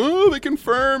people like, they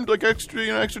confirmed like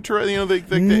extraterrestrial, the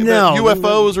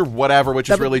UFOs or whatever,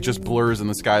 which is really just blurs in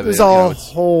the sky. It's all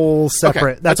whole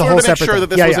separate. Okay. That's I a whole wanted to make separate sure thing.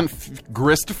 that this wasn't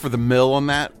grist for the mill on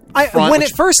that. front, when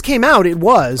it first came out, it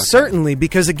was certainly,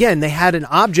 because again, they had an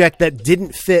object that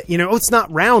didn't fit. It's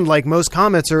not round like most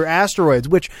comets or asteroids,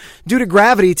 which due to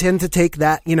gravity tend to take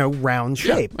that round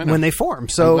shape when they form.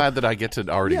 So I'm glad that I get to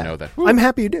already know that. I'm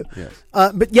happy you do. Yes.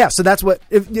 But yeah, so that's what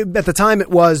at the time it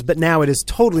was, but now it is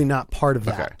totally not part of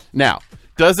that. Okay. Now,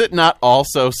 does it not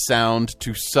also sound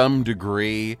to some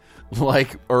degree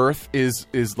like Earth is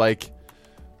like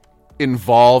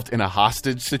involved in a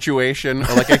hostage situation,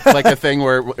 or like a thing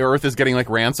where Earth is getting like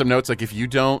ransom notes? Like, if you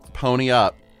don't pony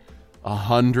up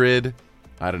 100,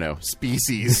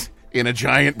 species in a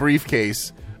giant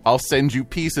briefcase, I'll send you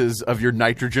pieces of your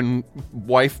nitrogen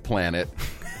wife planet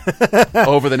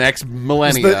over the next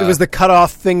millennia. It was the cut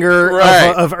off finger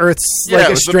of Earth's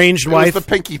estranged wife. It was the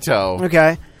pinky toe.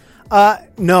 Okay.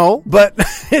 No, but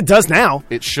it does now.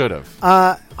 It should have.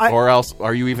 Or else,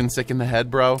 are you even sick in the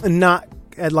head, bro? Not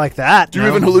like that. Do you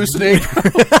even hallucinate?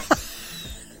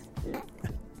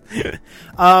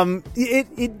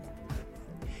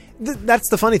 That's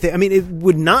the funny thing. I mean, it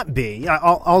would not be.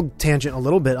 I'll tangent a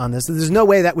little bit on this. There's no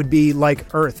way that would be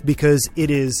like Earth because it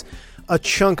is a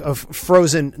chunk of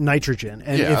frozen nitrogen.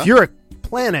 And if you're a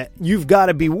planet, you've got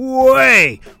to be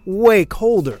way, way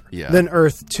colder than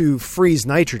Earth to freeze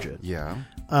nitrogen. Yeah.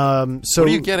 So what are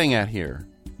you getting at here?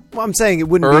 Well, I'm saying it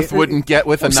wouldn't. Earth wouldn't get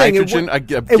with a nitrogen, a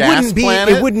gas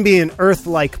planet. It wouldn't be an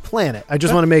Earth-like planet. I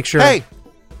just want to make sure. Hey,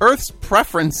 Earth's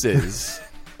preferences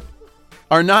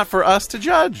are not for us to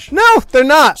judge. No, they're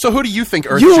not. So who do you think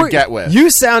Earth should get with? You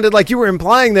sounded like you were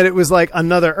implying that it was like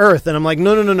another Earth, and I'm like,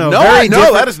 no. No,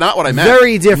 that is not what I meant.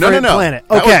 Very different planet.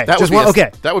 Okay,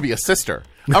 that would be a sister.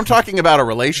 I'm talking about a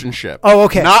relationship. Oh,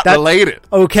 okay. Not related.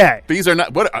 Okay. These are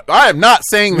not. What I am not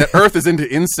saying that Earth is into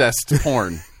incest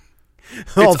porn.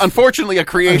 It's unfortunately a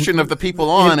creation of the people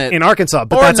on it in Arkansas,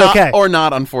 but that's okay. Or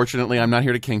not. Unfortunately, I'm not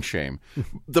here to kink shame.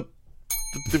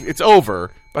 It's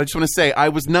over. But I just want to say, I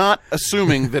was not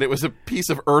assuming that it was a piece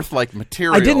of Earth-like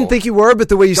material. I didn't think you were, but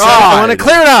the way you said it, I want to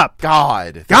clear it up.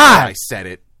 God. I said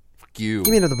it. Fuck you.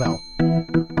 Give me another bell.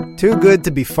 Too good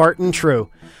to be farting true.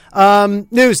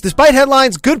 News. Despite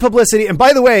headlines, good publicity, and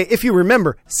by the way, if you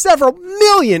remember, several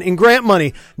million in grant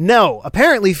money. No,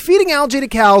 apparently feeding algae to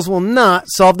cows will not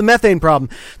solve the methane problem.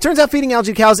 Turns out feeding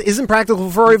algae to cows isn't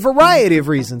practical for a variety of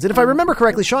reasons. And if I remember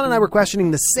correctly, Sean and I were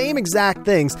questioning the same exact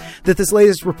things that this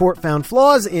latest report found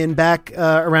flaws in back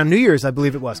around New Year's, I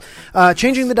believe it was.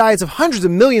 Changing the diets of hundreds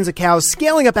of millions of cows,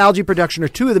 scaling up algae production are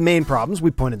two of the main problems.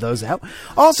 We pointed those out.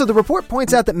 Also, the report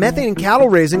points out that methane in cattle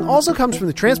raising also comes from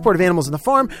the transport of animals in the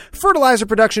farm, fertilizer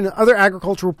production, and other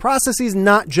agricultural processes,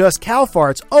 not just cow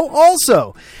farts. Oh,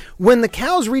 also, when the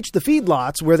cows reach the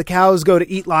feedlots, where the cows go to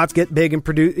eat lots, get big, and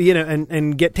produce,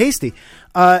 and get tasty,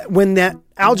 when that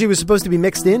algae was supposed to be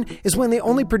mixed in, is when they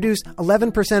only produce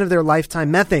 11% of their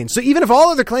lifetime methane. So even if all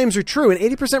other claims are true, an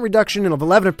 80% reduction of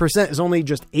 11% is only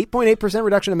just 8.8%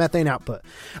 reduction of methane output.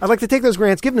 I'd like to take those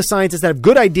grants given to scientists that have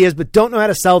good ideas but don't know how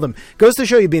to sell them. Goes to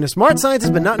show you being a smart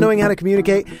scientist but not knowing how to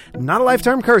communicate, not a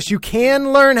lifetime curse. You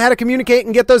can learn how to communicate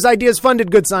and get those ideas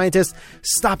funded, good scientists.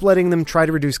 Stop letting them try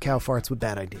to reduce cow farts with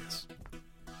bad ideas.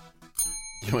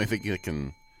 The only thing that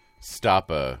can stop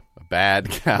a bad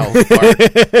cow fart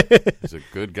is a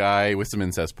good guy with some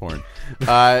incest porn.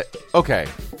 Okay,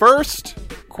 first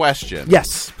question.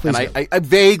 Yes, please. And I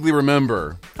vaguely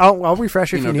remember. I'll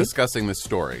refresh if you need. Discussing this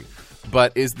story,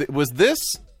 but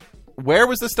where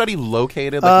was the study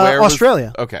located?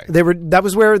 Australia. Okay, that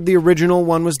was where the original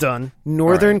one was done.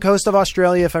 Northern coast of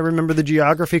Australia, if I remember the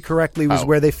geography correctly, was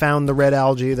where they found the red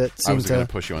algae that seemed to. I was going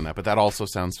to push you on that, but that also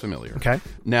sounds familiar. Okay.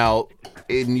 Now,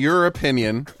 in your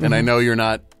opinion, and I know you're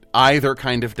not either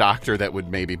kind of doctor that would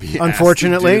maybe be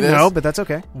unfortunately asked to do this, no, but that's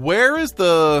okay. Where is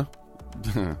the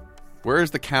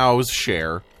cow's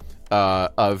share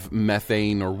of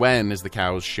methane, or when is the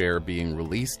cow's share being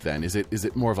released then? Is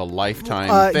it more of a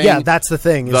lifetime thing? Yeah, that's the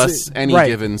thing. Thus, any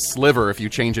given sliver, if you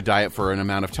change a diet for an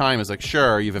amount of time, is like,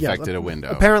 sure, you've affected a window.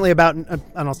 Apparently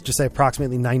I'll just say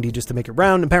approximately 90 just to make it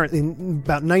round. Apparently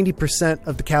about 90%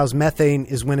 of the cow's methane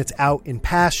is when it's out in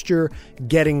pasture,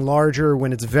 getting larger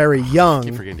when it's very young. I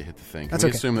keep forgetting to hit the thing. That's Can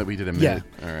we okay. assume that we did a minute?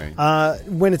 Yeah. All right.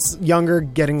 When it's younger,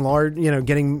 getting large,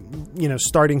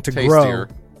 starting to Tastier. grow,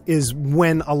 is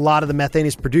when a lot of the methane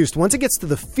is produced. Once it gets to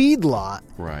the feedlot,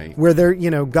 right, where they're,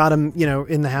 got them,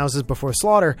 in the houses before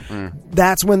slaughter,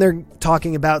 that's when they're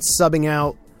talking about subbing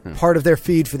out part of their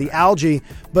feed for the algae.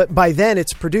 But by then,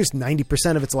 it's produced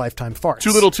 90% of its lifetime farts.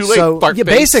 Too little, too late. So, fart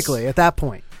basically, at that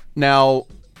point. Now,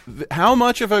 how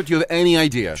much of it do you have any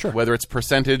idea? Sure. Whether it's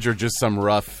percentage or just some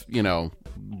rough,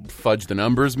 fudge the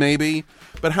numbers maybe.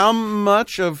 But how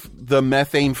much of the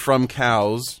methane from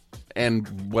cows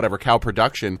and whatever cow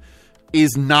production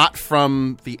is not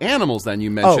from the animals? Then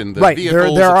you mentioned the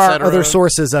vehicles, there are etc. other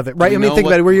sources of it, right? Think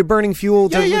about it, where you're burning fuel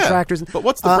to tractors. But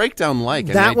what's the breakdown like?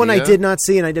 That one I did not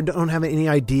see, and I don't have any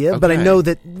idea. Okay. But I know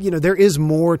that there is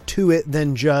more to it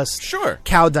than just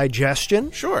cow digestion.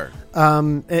 Sure.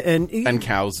 And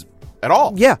cows at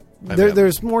all. Yeah.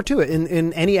 There's more to it.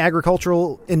 In any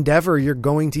agricultural endeavor, you're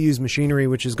going to use machinery,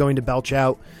 which is going to belch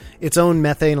out its own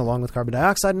methane along with carbon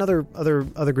dioxide and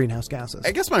other greenhouse gases.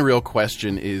 I guess my real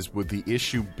question is, would the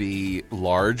issue be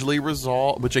largely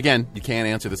resolved? Which, again, you can't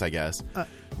answer this, I guess.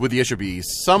 Would the issue be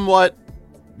somewhat,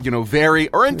 very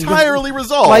or entirely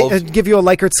resolved? Give you a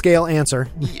Likert scale answer.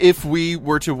 If we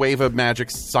were to wave a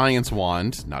magic science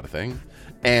wand, not a thing,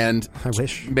 and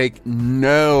make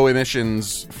no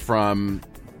emissions from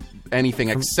anything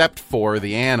except for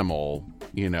the animal,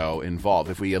 involved.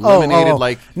 If we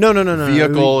eliminated no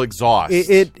vehicle exhaust,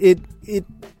 it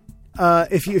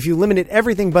if you eliminate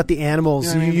everything but the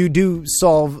animals, you do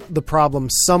solve the problem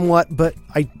somewhat. But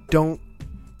I don't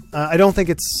think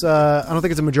it's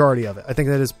a majority of it. I think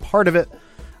that is part of it.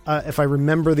 If I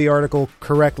remember the article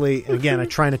correctly, again, I'm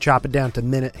trying to chop it down to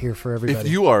minute here for everybody.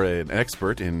 If you are an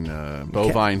expert in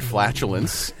bovine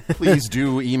flatulence, please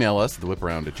do email us at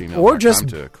thewhiparound@gmail.com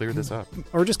to clear this up.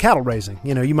 Or just cattle raising.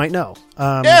 You might know.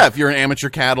 Yeah, if you're an amateur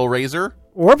cattle raiser.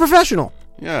 Or a professional.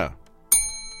 Yeah.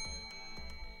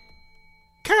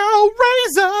 Cow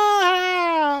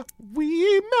raiser!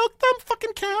 We milk them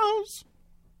fucking cows.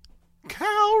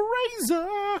 Cow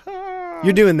raiser!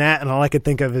 You're doing that, and all I could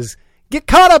think of is, get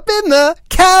caught up in the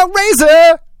cow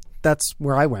raiser! That's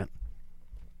where I went.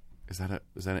 Is that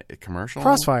a commercial?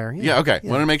 Crossfire. Yeah, okay.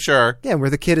 Yeah. Want to make sure. Yeah, where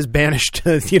the kid is banished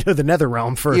to the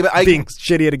Netherrealm for being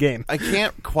shitty at a game. I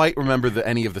can't quite remember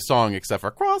any of the song except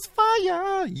for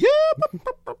Crossfire. Yeah.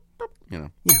 Yeah.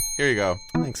 Here you go.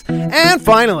 Thanks. And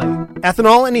finally,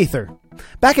 ethanol and ether.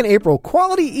 Back in April,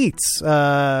 Quality Eats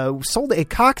sold a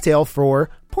cocktail for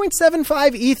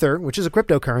 0.75 ether, which is a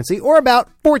cryptocurrency, or about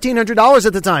 $1,400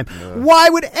 at the time. Why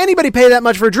would anybody pay that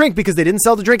much for a drink? Because they didn't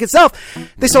sell the drink itself.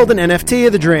 They sold an NFT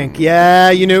of the drink.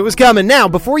 Yeah, you knew it was coming. Now,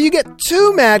 before you get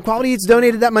too mad, Quality Eats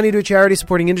donated that money to a charity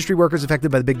supporting industry workers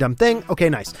affected by the big dumb thing. Okay,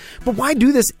 nice. But why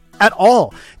do this at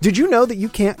all? Did you know that you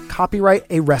can't copyright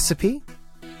a recipe?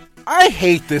 I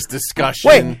hate this discussion.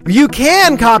 Wait, you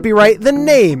can copyright the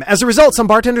name. As a result, some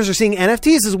bartenders are seeing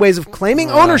NFTs as ways of claiming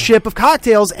ownership of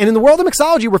cocktails. And in the world of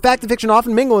mixology, where fact and fiction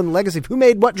often mingle in the legacy of who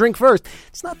made what drink first,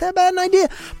 it's not that bad an idea.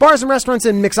 Bars and restaurants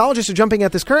and mixologists are jumping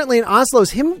at this currently. In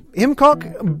Oslo's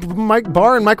Himcock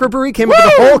Bar and Microbrewery came up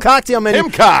with a whole cocktail menu.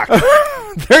 Himcock!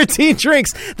 13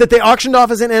 drinks that they auctioned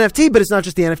off as an NFT, but it's not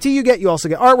just the NFT you get. You also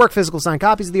get artwork, physical signed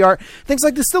copies of the art, things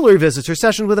like distillery visits or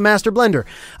sessions with a master blender.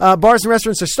 Bars and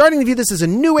restaurants are starting to view this as a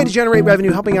new way to generate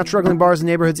revenue, helping out struggling bars and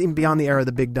neighborhoods even beyond the era of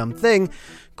the big dumb thing.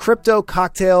 Crypto,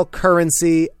 cocktail,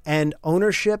 currency, and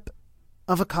ownership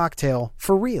of a cocktail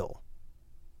for real.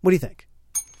 What do you think?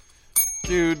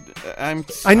 Dude,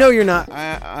 I know you're not.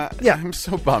 Yeah, I'm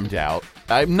so bummed out.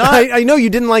 I'm not. I know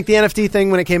you didn't like the NFT thing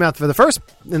when it came out in the first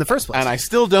place, and I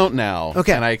still don't now.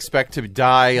 Okay, and I expect to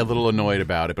die a little annoyed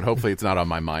about it, but hopefully it's not on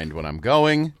my mind when I'm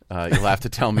going. You'll have to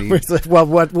tell me. Well,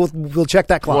 we'll check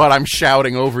that clock. What I'm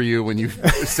shouting over you when you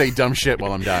say dumb shit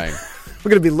while I'm dying. We're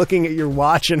going to be looking at your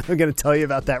watch, and I'm going to tell you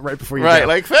about that right before you go. Right,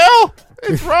 like, Phil,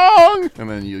 it's wrong. And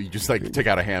then you just, take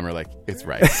out a hammer, it's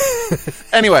right.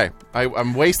 Anyway,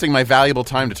 I'm wasting my valuable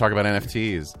time to talk about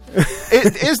NFTs.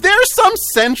 Is there some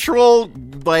central,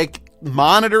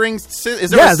 monitoring? Is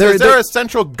there a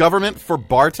central government for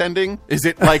bartending? Is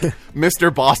it like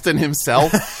Mr. Boston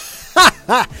himself?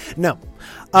 No.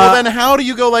 Well, then how do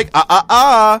you go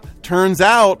turns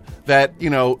out that,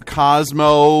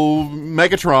 Cosmo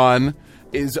Megatron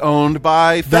is owned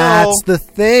by Phil. That's the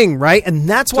thing, right? And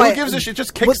that's why... who gives a shit?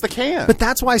 Just kicks the can. But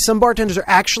that's why some bartenders are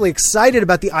actually excited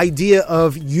about the idea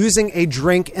of using a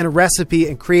drink and a recipe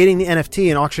and creating the NFT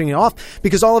and auctioning it off,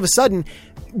 because all of a sudden...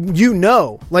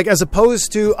 as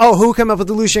opposed to, who came up with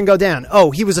the Lucien Godin?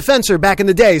 Oh, he was a fencer back in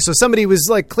the day. So somebody was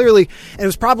clearly, and it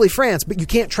was probably France, but you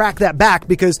can't track that back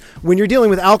because when you're dealing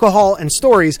with alcohol and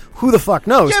stories, who the fuck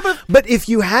knows? Yeah, but if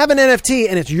you have an NFT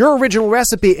and it's your original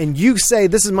recipe and you say,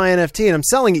 this is my NFT and I'm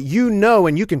selling it,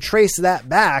 and you can trace that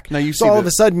back. Now of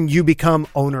a sudden you become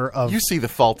owner of... You see the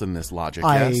fault in this logic,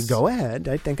 yes? Go ahead.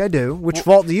 I think I do. Which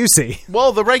fault do you see?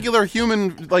 Well, the regular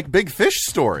human, big fish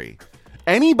story.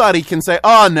 Anybody can say,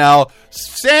 oh, no,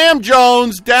 Sam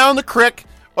Jones down the creek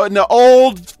in the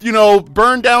old,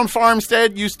 burned down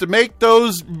farmstead used to make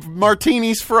those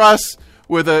martinis for us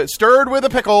stirred with a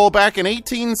pickle back in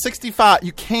 1865.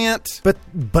 You can't.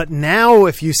 But now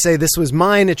if you say this was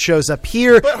mine, it shows up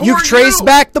here. You trace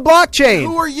back the blockchain.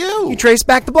 Who are you? You trace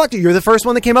back the blockchain. You're the first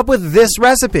one that came up with this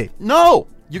recipe. No,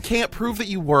 you can't prove that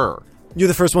you were. You're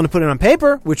the first one to put it on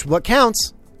paper, what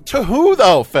counts. To who,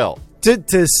 though, Phil?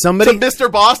 To somebody. To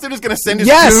Mr. Boston who's going to send his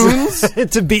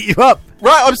goons? To beat you up.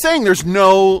 Right, I'm saying there's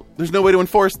no way to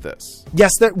enforce this.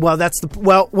 Yes,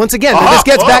 once again, this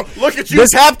gets back. Look at you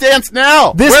tap dance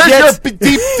now. Where's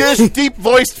your deep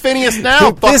voiced Phineas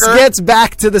now, fucker? This gets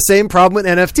back to the same problem with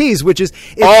NFTs, which is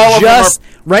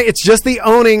it's just the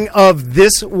owning of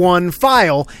this one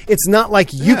file. It's not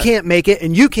like you can't make it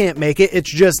and you can't make it.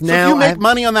 It's just now. If you make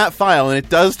money on that file and it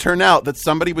does turn out that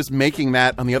somebody was making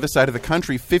that on the other side of the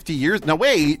country 50 years years. Now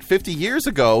wait, 50 years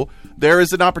ago, there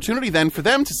is an opportunity then for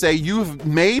them to say, you've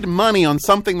made money on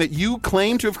something that you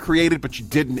claim to have created, but you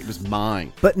didn't. It was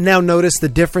mine. But now notice the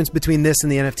difference between this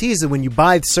and the NFTs. That when you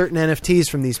buy certain NFTs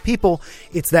from these people,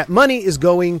 it's that money is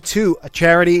going to a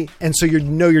charity, and so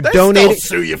you're donating.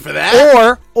 Still sue you for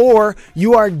that. Or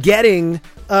you are getting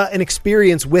an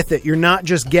experience with it. You're not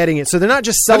just getting it. So they're not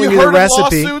just selling Have you you the heard of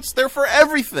recipe. lawsuits? They're for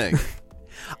everything.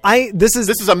 This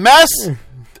is a mess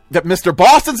that Mr.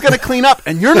 Boston's going to clean up,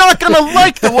 and you're not going to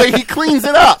like the way he cleans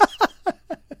it up.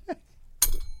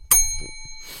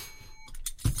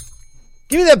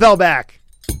 Give me that bell back.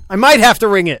 I might have to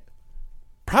ring it.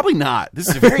 Probably not. This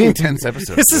is a very intense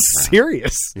episode. This is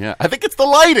serious. Yeah, I think it's the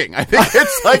lighting. I think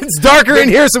it's like It's darker in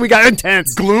here, so we got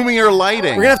intense. gloomier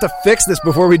lighting. We're gonna have to fix this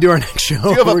before we do our next show. Do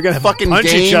you have We're a gonna fucking punch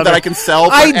each game other. that I can sell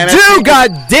for I NFT? do.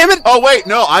 God damn it! Oh wait,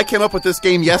 no, I came up with this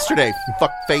game yesterday.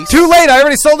 Fuck face. Too late. I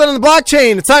already sold it on the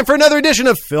blockchain. It's time for another edition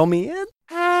of Fill Me In.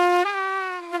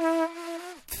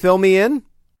 Fill Me In.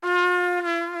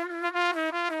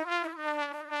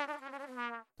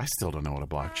 I still don't know what a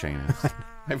blockchain is.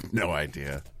 I have no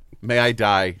idea. May I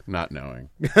die not knowing.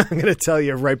 I'm gonna tell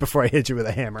you right before I hit you with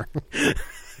a hammer.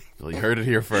 Well, you heard it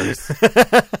here first.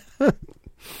 And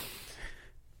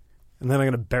then I'm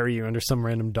gonna bury you under some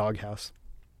random doghouse.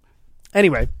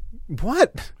 Anyway,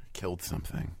 what? Killed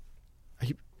something. You-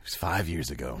 It was 5 years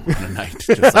ago on a night.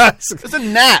 Just like, it's a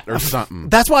gnat or something.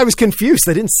 That's why I was confused.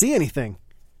 I didn't see anything.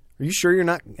 Are you sure you're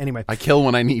not? Anyway. I kill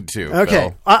when I need to. Okay.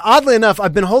 Phil. Oddly enough,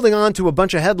 I've been holding on to a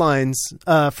bunch of headlines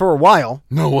for a while.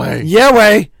 No way. Yeah,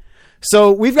 way.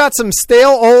 So we've got some stale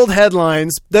old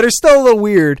headlines that are still a little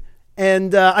weird,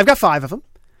 and I've got 5 of them.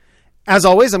 As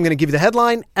always, I'm going to give you the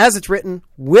headline as it's written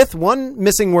with one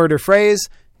missing word or phrase,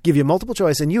 give you multiple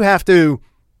choice, and you have to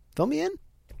fill me in.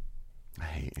 I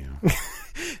hate you.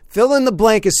 Fill in the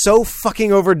blank is so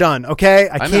fucking overdone, okay?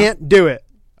 I can't do it.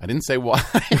 I didn't say why.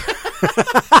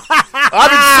 I've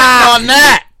been sitting on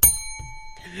that.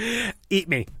 Eat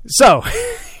me. So,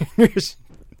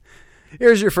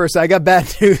 here's your first. I got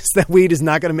bad news that weed is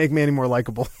not going to make me any more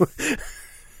likable. That's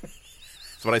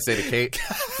what I say to Kate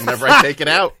whenever I take it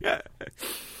out.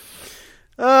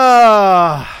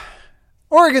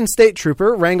 Oregon State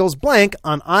Trooper wrangles blank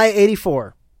on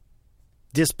I-84.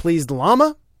 Displeased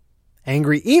llama,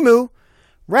 angry emu,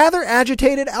 rather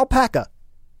agitated alpaca.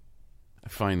 I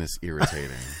find this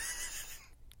irritating.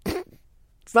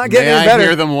 It's not getting May any I better.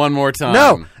 hear them one more time?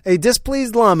 No, a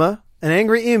displeased llama, an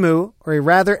angry emu, or a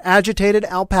rather agitated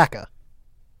alpaca.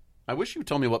 I wish you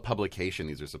told me what publication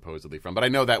these are supposedly from, but I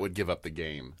know that would give up the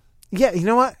game. Yeah, you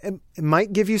know what? It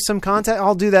might give you some content.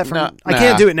 I'll do that. No, I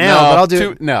can't do it now, but I'll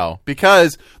do it. No,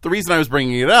 because the reason I was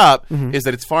bringing it up is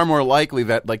that it's far more likely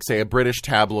that, like, say, a British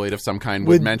tabloid of some kind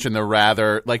would mention the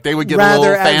rather, like, they would give a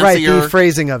little fancier right, the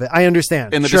phrasing of it. I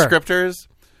understand. in the Sure. descriptors.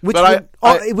 Which But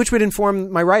which would inform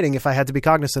my writing if I had to be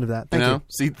cognizant of that. Thank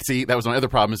you. See, that was my other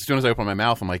problem. As soon as I open my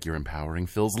mouth, I'm like, you're empowering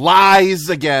Phil's lies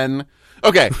again.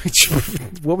 Okay.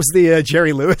 What was the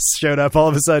Jerry Lewis showed up all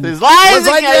of a sudden? His lies Once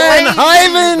again.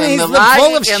 Hyman, he's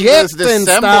full of shit and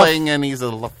stuff. Dissembling, and he's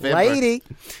a fibber. Lady.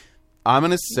 I'm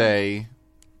going to say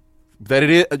that it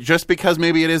is, just because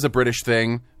maybe it is a British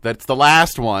thing, that it's the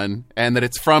last one, and that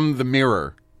it's from the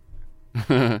Mirror.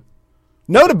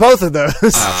 No to both of those.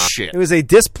 Oh, shit. It was a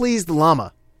displeased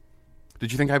llama.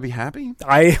 Did you think I'd be happy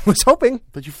I was hoping.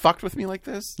 that you fucked with me like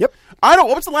this? Yep.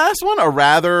 What was the last one? A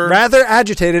rather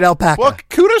Agitated alpaca. Well,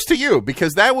 kudos to you,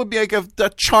 because that would be like a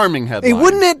charming headline.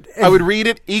 Wouldn't it? I would read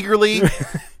it eagerly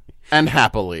and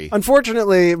happily.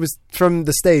 Unfortunately, it was from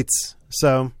the States,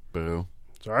 so Boo.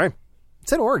 sorry. It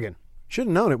said Oregon. Should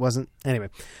have known it wasn't. Anyway.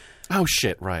 Oh,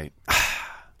 shit, right.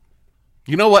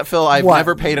 You know what, Phil? I've What?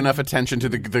 never paid enough attention to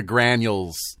the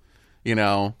granules,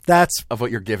 That's of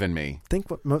what you're giving me. I think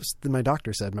what my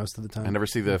doctor said most of the time. I never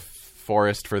see the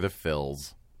forest for the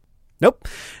fills. Nope.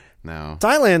 No.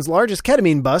 Thailand's largest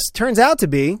ketamine bust turns out to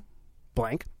be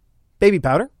blank baby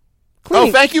powder. Oh,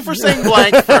 Cleaning- thank you for saying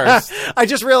blank first. I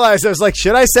just realized I was like,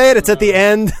 should I say it? It's at the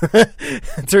end.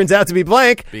 It turns out to be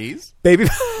blank Bees? baby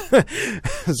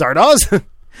Zardoz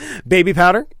baby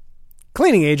powder,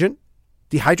 cleaning agent,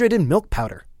 dehydrated milk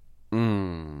powder.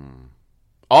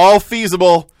 All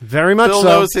feasible. Very much Phil so.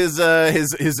 knows his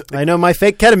I know my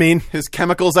fake ketamine. his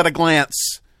chemicals at a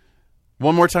glance.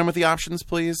 One more time with the options,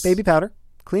 please. Baby powder,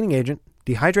 cleaning agent,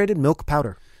 dehydrated milk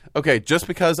powder. Okay, just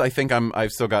because I think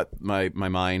I've still got my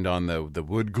mind on the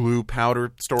wood glue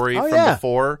powder story Oh, from yeah.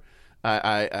 before.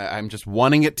 I'm just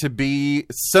wanting it to be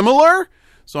similar,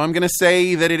 so I'm going to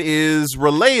say that it is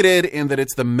related in that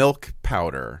it's the milk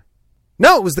powder.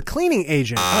 No, it was the cleaning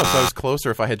agent. Oh, so I was closer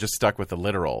if I had just stuck with the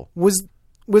literal. Was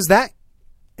that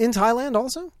in Thailand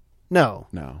also? No,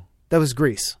 No. that was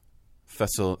Greece.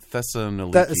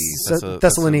 Thessaloniki.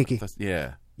 Thessaloniki.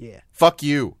 Yeah. Yeah. Fuck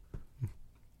you.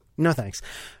 No thanks.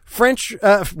 French.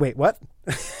 Wait, what?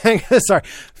 Sorry.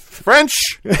 French.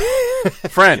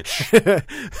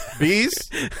 Bees.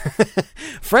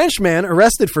 Frenchman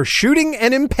arrested for shooting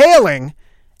and impaling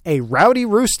a rowdy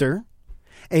rooster,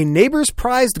 a neighbor's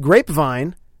prized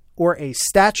grapevine, or a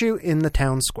statue in the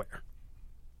town square.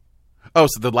 Oh,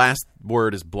 so the last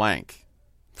word is blank.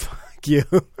 Fuck you.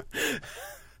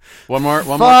 One more.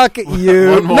 Fuck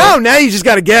you. One more. No, now you just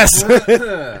got to guess.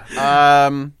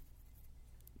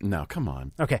 No, come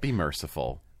on. Okay. Be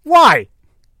merciful. Why?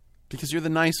 Because you're the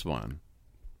nice one.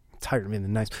 Tired of being the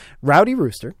nice. Rowdy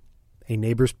rooster, a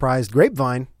neighbor's prized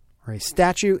grapevine, or a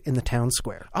statue in the town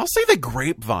square. I'll say the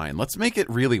grapevine. Let's make it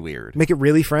really weird. Make it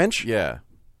really French? Yeah.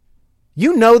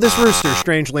 You know this rooster,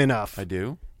 strangely enough. I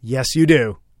do? Yes, you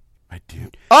do. I do.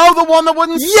 Oh, the one that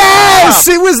wouldn't Yes!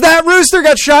 stop! It was that rooster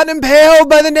got shot and impaled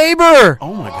by the neighbor.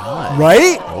 Oh, my God.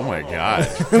 Right? Oh, my God.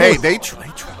 Hey, they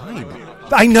tried.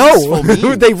 I know. Peaceful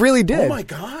mean. They really did. Oh, my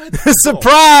God.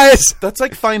 Surprise! That's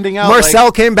like finding out. Marcel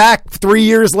came back 3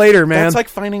 years later, man. That's like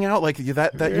finding out, like, that you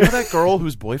know that girl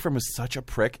whose boyfriend was such a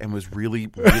prick and was really,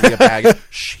 really a bag?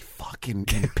 She fucking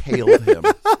impaled him.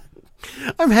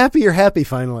 I'm happy you're happy,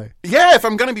 finally. Yeah, if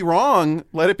I'm going to be wrong,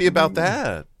 let it be about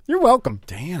that. You're welcome.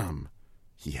 Damn.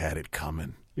 He had it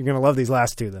coming. You're going to love these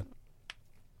last two, then.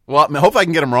 Well, I hope I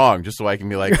can get them wrong, just so I can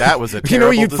be like, that was a terrible You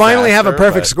know, you'd finally have a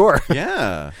perfect score.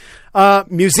 Yeah.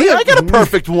 Museum. I got a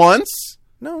perfect once.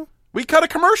 No. We cut a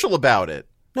commercial about it.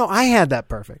 No, I had that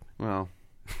perfect. Well,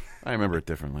 I remember it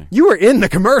differently. You were in the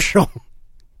commercial.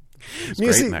 It was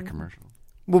great in that commercial.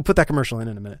 We'll put that commercial in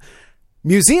a minute.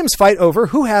 Museums fight over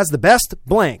who has the best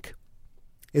blank.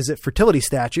 Is it fertility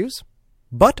statues,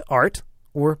 butt art,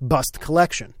 or bust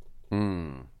collection?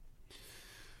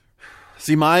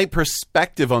 See, my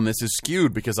perspective on this is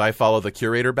skewed because I follow the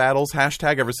curator battles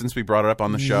hashtag ever since we brought it up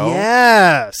on the show.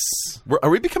 Yes.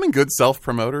 Are we becoming good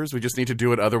self-promoters? We just need to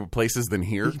do it other places than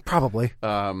here? Probably.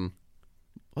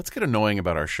 Let's get annoying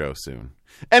about our show soon.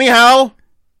 Anyhow.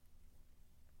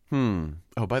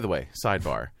 Oh, by the way,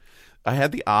 sidebar. I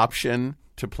had the option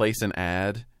to place an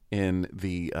ad in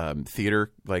the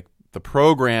theater, like the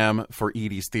program for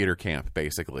Edie's theater camp,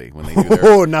 basically, when they do their...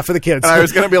 Oh, not for the kids. And I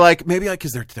was going to be like, maybe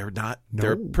because they're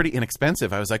pretty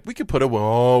inexpensive. I was like, we could put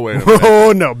whoa, wait a minute.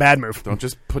 Oh, no, bad move. Don't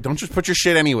just put your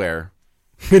shit anywhere.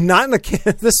 Not in the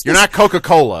kids. You're not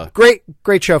Coca-Cola. Great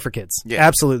show for kids. Yeah.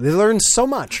 Absolutely. They learn so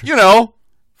much. You know,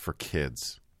 for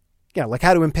kids. Yeah, like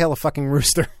how to impale a fucking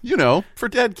rooster. You know, for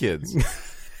dead kids.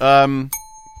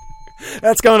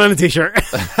 That's going on a t-shirt.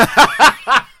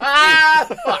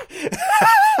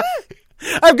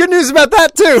 I have good news about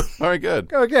that, too. All right,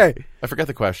 good. Okay. I forgot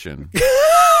the question.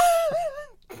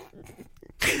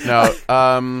 No,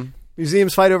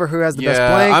 Museums fight over who has the best yeah,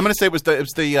 blank. I'm going to say it was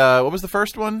the what was the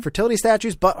first one? Fertility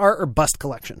statues, butt art, or bust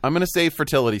collection. I'm going to say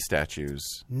fertility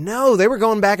statues. No, they were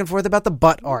going back and forth about the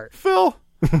butt art. Phil,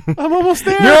 I'm almost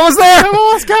there. You're almost there. I'm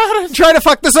almost got it. Try to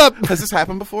fuck this up. Has this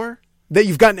happened before? That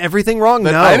you've gotten everything wrong?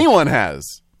 That No. anyone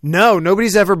has. No,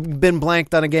 nobody's ever been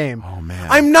blanked on a game. Oh, man.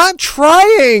 I'm not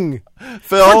trying.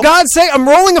 Phil. For God's sake, I'm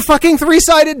rolling a fucking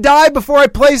 3-sided die before I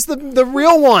place the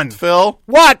real one. Phil.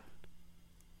 What?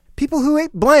 People who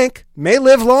ate blank may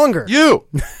live longer. You.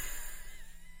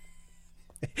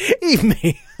 Eat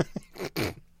me.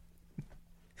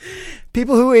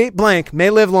 People who ate blank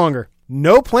may live longer.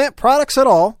 No plant products at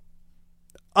all.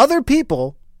 Other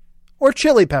people. Or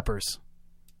chili peppers.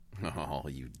 Oh,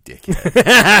 you dickhead.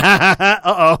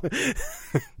 Uh-oh.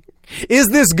 Is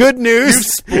this good news? You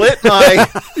split my...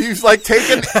 You've, like,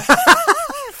 taken...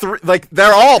 like,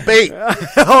 they're all bait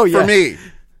Oh, yeah. for me.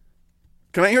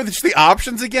 Can I hear just the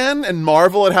options again and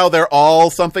marvel at how they're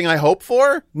all something I hope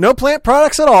for? No plant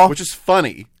products at all. Which is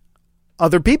funny.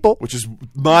 Other people. Which is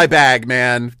my bag,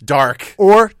 man. Dark.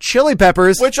 Or chili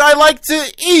peppers. Which I like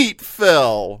to eat,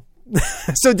 Phil.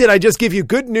 So did I just give you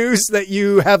good news that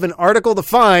you have an article to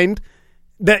find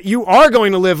that you are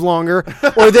going to live longer,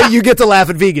 or that you get to laugh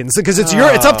at vegans? Because it's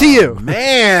it's up to you.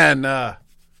 Man. Can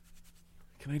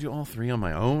I do all three on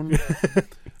my own?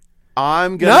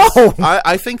 I'm gonna. No.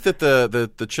 I think that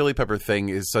the chili pepper thing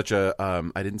is such a.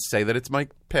 I didn't say that it's my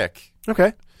pick,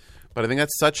 Okay. but I think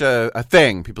that's such a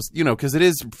thing. People, because it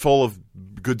is full of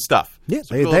good stuff. Yeah,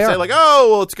 so they people are. say like, oh,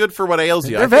 well, it's good for what ails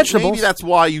you. They're I think vegetables. Maybe that's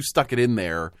why you stuck it in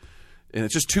there, and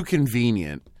it's just too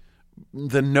convenient.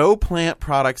 The no plant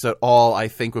products at all, I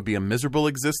think, would be a miserable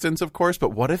existence, of course. But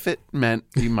what if it meant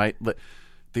you might?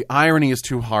 The irony is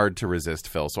too hard to resist,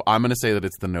 Phil. So I'm going to say that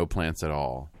it's the no plants at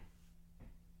all.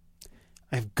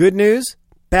 I have good news,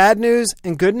 bad news,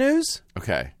 and good news.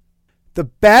 Okay. The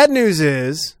bad news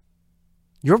is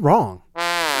you're wrong.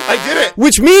 I did it.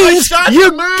 Which means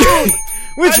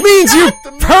you're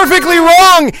perfectly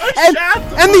wrong.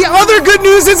 And the other good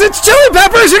news is it's chili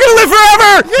peppers. You're going to live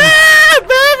forever. Yeah,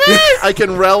 baby. I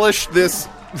can relish this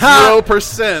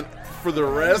 0% for the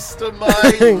rest of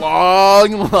my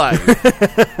long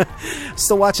life.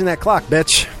 Still watching that clock,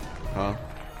 bitch. Huh?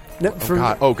 No,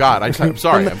 Oh, God. I'm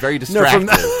sorry. I'm very distracted.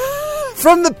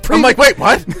 From the I'm like, wait,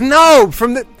 what? No,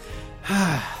 from the...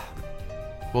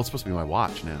 Well, it's supposed to be my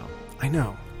watch now. I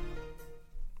know.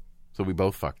 So we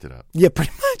both fucked it up. Yeah,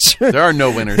 pretty much. There are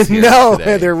no winners here No,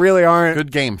 today. there really aren't.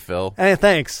 Good game, Phil. Hey,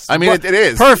 thanks. I mean, it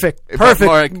is. Perfect. But Perfect.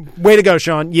 more like, Way to go,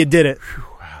 Sean. You did it.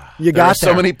 You there got are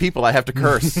so many people I have to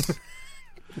curse.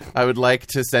 I would like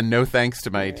to send no thanks to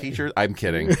my teachers. I'm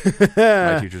kidding.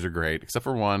 My teachers are great, except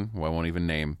for one who I won't even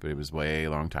name, but it was way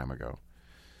a long time ago.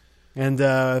 And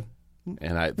the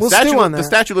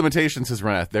statute of limitations has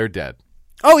run out. They're dead.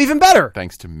 Oh, even better.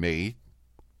 Thanks to me.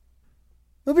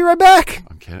 We'll be right back.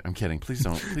 I'm kidding. Please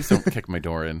don't kick my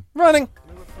door in. Running.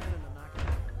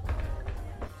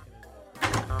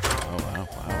 Oh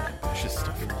wow. Ambitious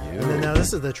stuff for you. And then now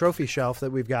this is the trophy shelf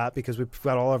that we've got because we've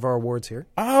got all of our awards here.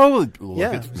 Oh,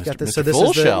 Yeah, at we've got Mr. this. Mr. So this Full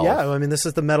is the Shelf. I mean this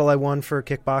is the medal I won for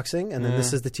kickboxing, and then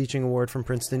this is the teaching award from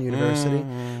Princeton University,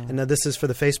 and now this is for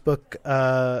the Facebook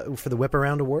for the Whip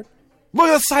Around Award. Look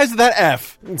at the size of that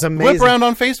F. It's amazing. Whip Around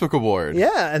on Facebook award.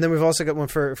 Yeah, and then we've also got one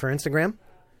for Instagram.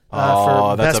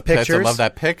 Oh, for that's best pictures. I love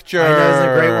that picture. I know, isn't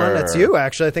it a great one? That's you,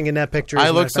 actually. I think in that picture.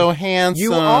 I look so handsome.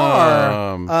 You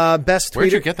are best. Where'd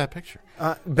Twitter, you get that picture?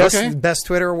 Best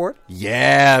Twitter award.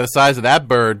 Yeah, the size of that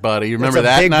bird, buddy. You remember It's a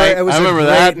that big night? bird. It was I a remember great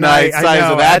that night. night. I Size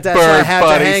know. of that That's why I bird, had to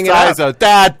buddy. hang it Size up. of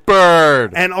that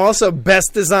bird. And also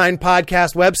best design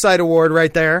podcast website award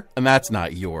right there. And that's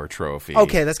not your trophy.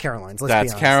 Okay, that's Caroline's. Let's be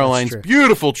That's honest. Caroline's That's true.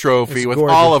 beautiful trophy It's with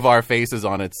gorgeous. all of our faces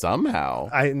on it somehow.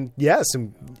 Yes,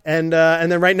 and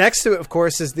then right next to it, of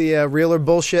course, is the Real or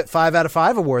Bullshit 5 out of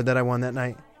 5 award that I won that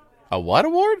night. A what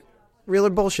award? Real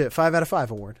or Bullshit 5 out of 5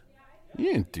 award. You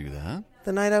didn't do that.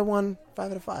 The night I won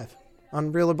 5 out of 5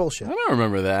 on Real or Bullshit. I don't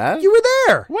remember that. You were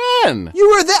there. When?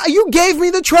 You were there. You gave me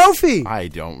the trophy. I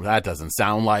don't. That doesn't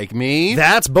sound like me.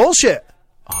 That's bullshit.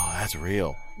 Oh, that's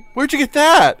real. Where'd you get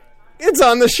that? It's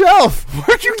on the shelf,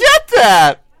 Where'd you get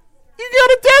that? You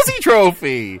got a Desi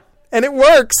trophy. and it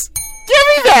works. Give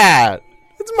me that.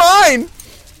 It's mine.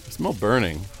 I smell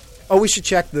burning. Oh, we should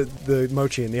check the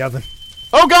mochi in the oven.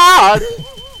 Oh, God.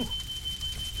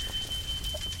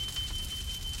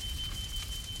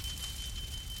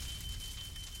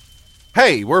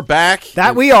 Hey, we're back.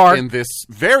 We are. In this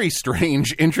very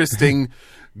strange, interesting,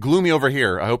 gloomy over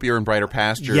here. I hope you're in brighter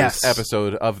pastures. Yes.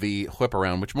 Episode of the Whip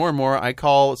Around, which more and more I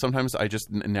call. Sometimes I just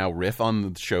now riff on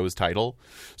the show's title.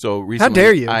 So recently,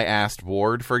 dare you. I asked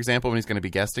Ward, for example, when he's going to be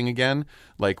guesting again,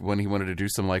 like when he wanted to do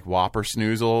some like Whopper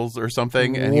snoozles or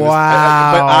something, and he was. But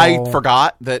I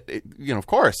forgot that. Of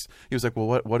course, he was like,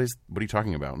 "Well, what are you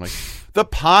talking about?" I'm like, "The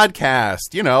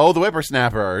podcast, the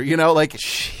whippersnapper, like."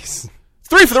 Jeez.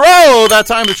 3 for the row! That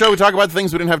time of the show we talk about the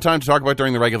things we didn't have time to talk about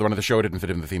during the regular run of the show. It didn't fit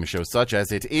in the theme of the show, such as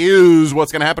it is.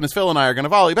 What's going to happen is Phil and I are going to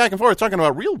volley back and forth talking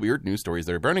about real weird news stories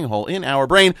that are burning a hole in our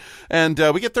brain. And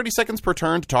we get 30 seconds per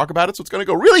turn to talk about it, so it's going to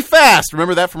go really fast.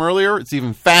 Remember that from earlier? It's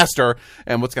even faster.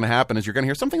 And what's going to happen is you're going to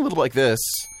hear something a little like this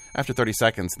after 30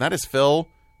 seconds. And that is Phil,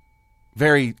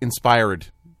 very inspired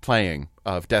playing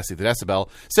of Desi the Decibel,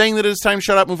 saying that it is time to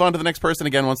shut up, move on to the next person.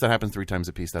 Again, once that happens 3 times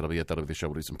a piece, that'll be it. That'll be the show.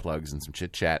 We'll do some plugs and some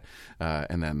chit chat,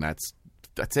 and then that's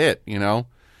it. You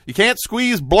can't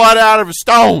squeeze blood out of a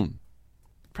stone.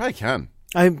 You probably can.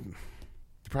 You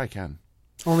probably can.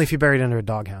 Only if you're buried under a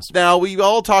doghouse. Now, we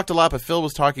all talked a lot, but Phil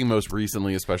was talking most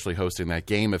recently, especially hosting that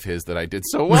game of his that I did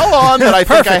so well on that I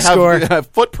think I have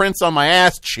footprints on my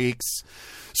ass cheeks.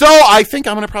 So I think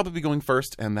I'm going to probably be going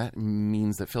first, and that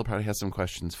means that Phil probably has some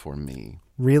questions for me.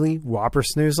 Really? Whopper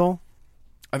Snoozle?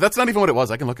 That's not even what it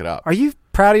was. I can look it up. Are you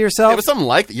proud of yourself? It was something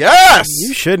like that. Yes!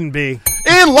 You shouldn't be.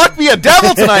 In Luck Be a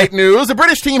Devil Tonight news, a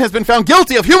British teen has been found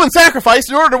guilty of human sacrifice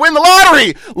in order to win the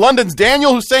lottery. London's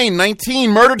Daniel Hussein,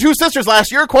 19, murdered 2 sisters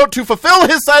last year, quote, to fulfill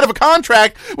his side of a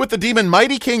contract with the demon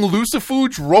Mighty King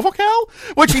Lucifuge Rovocal,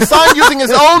 which he signed using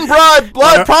his own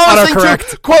blood promising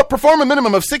to, quote, perform a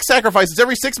minimum of 6 sacrifices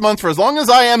every 6 months for as long as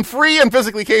I am free and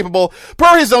physically capable,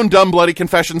 per his own dumb bloody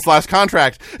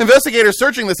confession/contract. Investigators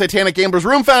searching the satanic gambler's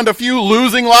room found a few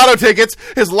losing lotto tickets,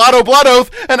 his lotto blood oath,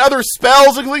 and other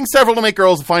spells, including several to make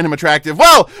girls find him attractive.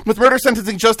 Well, with murder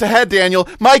sentencing just ahead, Daniel,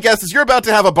 my guess is you're about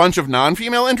to have a bunch of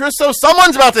non-female interests, so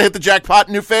someone's about to hit the jackpot,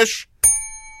 new fish.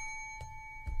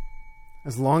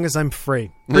 As long as I'm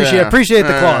free. Appreciate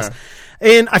the clause.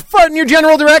 And I fart in your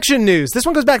general direction news. This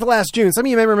one goes back to last June. Some of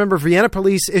you may remember Vienna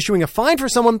police issuing a fine for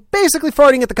someone basically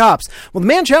farting at the cops. Well, the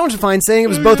man challenged the fine, saying it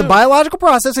was both a biological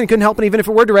process and he couldn't help it, even if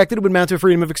it were directed, it would amount to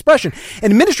freedom of expression.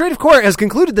 An administrative court has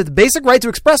concluded that the basic right to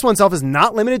express oneself is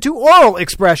not limited to oral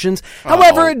expressions.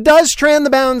 However, it does transcend the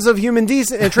bounds of human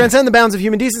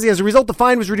decency. As a result, the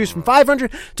fine was reduced from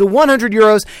 500 to 100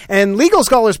 euros. And legal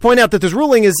scholars point out that this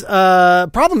ruling is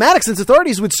problematic, since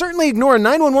authorities would certainly ignore a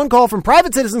 911 call from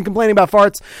private citizens complaining about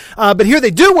farts. But here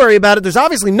they do worry about it. There's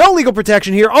obviously no legal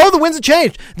protection here. Oh, the winds have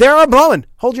changed. They are blowing.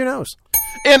 Hold your nose.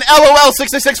 In LOL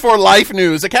 66 for Life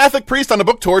News, a Catholic priest on a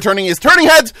book tour is turning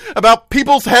heads about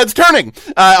people's heads turning.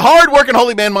 Hard-working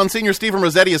holy man Monsignor Stephen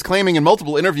Rossetti is claiming in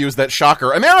multiple interviews that,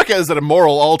 shocker, America is at a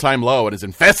moral all-time low and is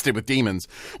infested with demons.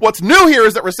 What's new here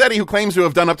is that Rossetti, who claims to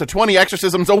have done up to 20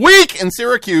 exorcisms a week in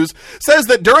Syracuse, says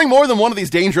that during more than one of these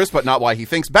dangerous, but not why he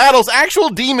thinks, battles, actual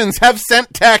demons have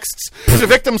sent texts to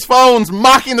victims' phones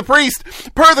mocking the priest.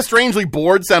 Per the strangely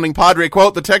bored-sounding padre,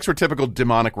 quote, the texts were typical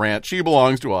demonic rant. She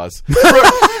belongs to us.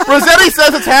 Rossetti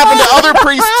says it's happened to other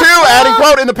priests too, adding,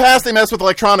 quote, in the past they messed with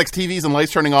electronics, TVs, and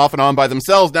lights turning off and on by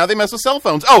themselves. Now they mess with cell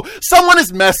phones. Oh, someone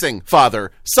is messing,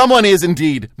 Father. Someone is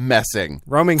indeed messing.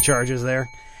 Roaming charges there.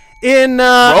 In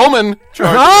Roman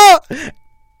charges.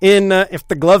 In If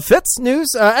the Glove Fits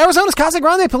news, Arizona's Casa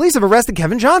Grande police have arrested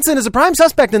Kevin Johnson as a prime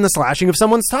suspect in the slashing of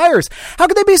someone's tires. How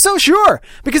could they be so sure?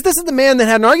 Because this is the man that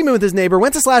had an argument with his neighbor,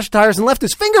 went to slash tires, and left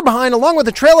his finger behind along with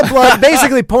a trail of blood,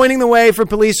 basically pointing the way for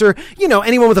police or,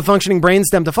 anyone with a functioning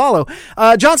brainstem to follow.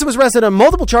 Johnson was arrested on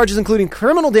multiple charges, including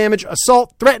criminal damage,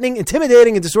 assault, threatening,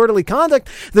 intimidating, and disorderly conduct.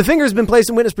 The finger has been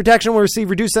placed in witness protection and will receive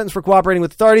reduced sentence for cooperating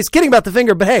with authorities. Kidding about the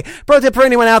finger, but hey, pro tip for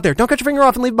anyone out there, don't cut your finger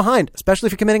off and leave it behind, especially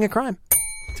if you're committing a crime.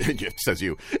 Says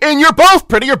you. And you're both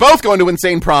pretty. You're both going to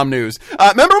insane prom news.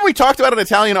 Remember when we talked about an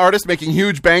Italian artist making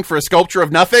huge bank for a sculpture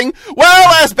of nothing?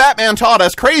 Well, as Batman taught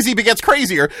us, crazy begets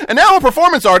crazier. And now a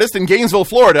performance artist in Gainesville,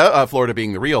 Florida, Florida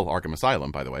being the real Arkham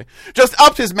Asylum, by the way, just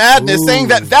upped his madness, saying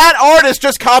that artist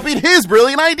just copied his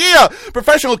brilliant idea.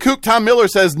 Professional kook Tom Miller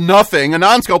says nothing. A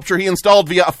non-sculpture he installed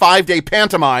via a 5-day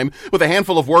pantomime with a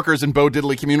handful of workers in Bo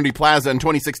Diddley Community Plaza in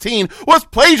 2016 was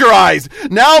plagiarized.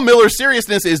 Now Miller's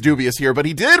seriousness is dubious here, but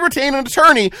he did retain an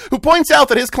attorney who points out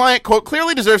that his client, quote,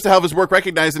 clearly deserves to have his work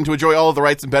recognized and to enjoy all of the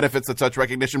rights and benefits that such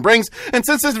recognition brings. And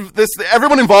since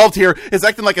everyone involved here is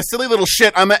acting like a silly little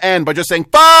shit, I'm going to end by just saying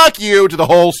fuck you to the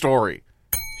whole story.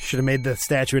 Should have made the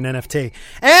statue an NFT.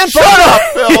 And shut up,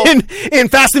 Phil. In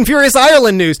Fast and Furious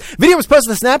Ireland news, video was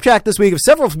posted to Snapchat this week of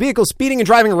several vehicles speeding and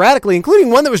driving erratically,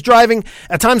 including one that was driving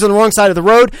at times on the wrong side of the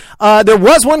road. There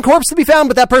was one corpse to be found,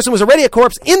 but that person was already a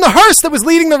corpse in the hearse that was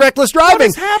leading the reckless driving. What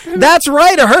is happening? That's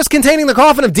right, a hearse containing the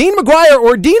coffin of Dean McGuire,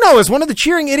 or Dino, as one of the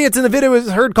cheering idiots in the video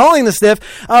was heard calling the stiff,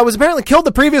 was apparently killed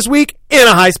the previous week in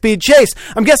a high-speed chase.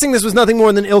 I'm guessing this was nothing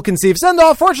more than an ill-conceived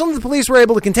send-off. Fortunately, the police were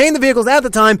able to contain the vehicles at the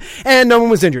time, and no one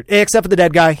was injured, except for the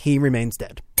dead guy. He remains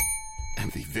dead.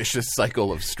 And the vicious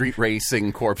cycle of street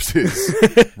racing corpses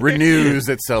renews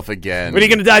itself again. What, are you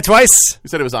going to die twice? You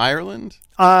said it was Ireland?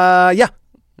 Yeah.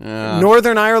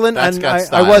 Northern Ireland, and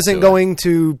I wasn't going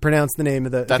to pronounce the name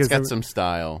of the... That's got some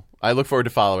style. I look forward to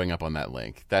following up on that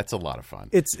link. That's a lot of fun.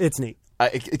 It's neat.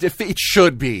 It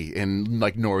should be in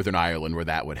like Northern Ireland where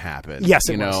that would happen. Yes,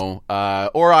 it was.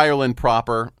 Or Ireland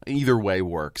proper. Either way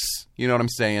works. You know what I'm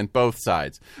saying? Both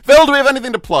sides. Phil, do we have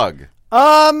anything to plug?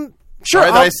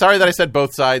 Sure. Sorry that I said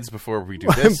both sides before we do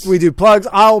this. We do plugs.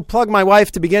 I'll plug my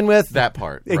wife to begin with. That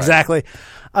part. Exactly.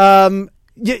 Right.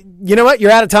 You know what? You're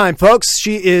out of time, folks.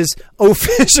 She is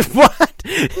official. What?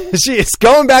 She is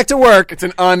going back to work. It's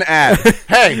an unad.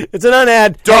 Hey. It's an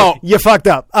unad. Don't. Hey, you fucked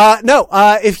up. No.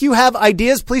 If you have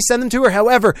ideas, please send them to her.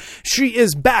 However, she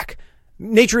is back.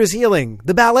 Nature is healing.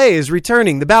 The ballet is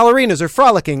returning. The ballerinas are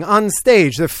frolicking on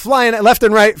stage. They're flying left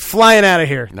and right, flying out of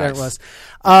here. Nice. There it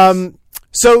was.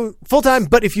 So full-time,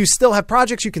 but if you still have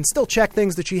projects, you can still check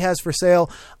things that she has for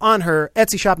sale on her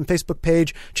Etsy shop and Facebook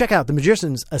page. Check out The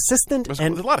Magician's Assistant. There's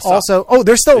and a lot of stuff. Also,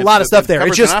 there's still a lot of stuff there.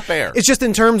 It's just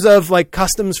in terms of like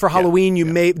customs for Halloween, you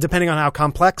may, depending on how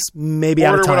complex, maybe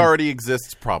out of time. Order what already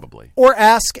exists, probably. Or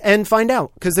ask and find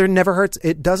out, because there never hurts.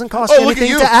 It doesn't cost look at anything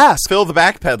you. to ask. Phil the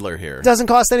back peddler here. It doesn't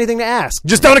cost anything to ask.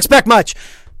 Just don't expect much.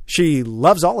 She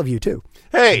loves all of you, too.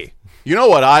 Hey, you know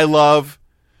what I love?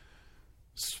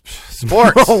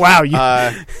 Sports. Oh, wow.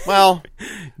 Well,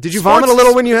 did you vomit a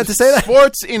little when you had to say that?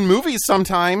 Sports in movies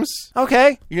sometimes.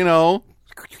 Okay.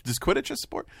 Is Quidditch a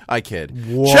sport? I kid.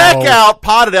 Whoa. Check out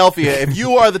Potadelphia if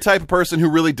you are the type of person who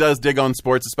really does dig on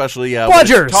sports, especially what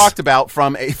Bludgers. it's talked about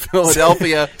from a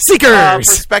Philadelphia Seekers.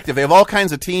 perspective. They have all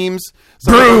kinds of teams.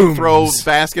 Some of them Brooms.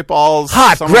 throw basketballs.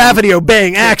 Hot some of them gravity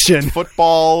obeying action.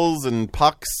 footballs and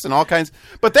pucks and all kinds.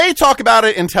 But they talk about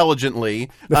it intelligently.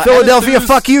 The Philadelphia and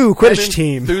fuck you Quidditch and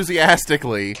team.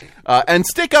 Enthusiastically. And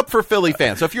stick up for Philly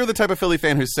fans. So if you're the type of Philly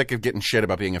fan who's sick of getting shit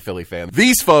about being a Philly fan,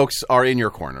 these folks are in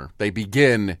your corner. They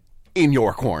begin in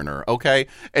your corner, okay?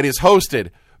 It is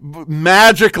hosted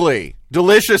magically,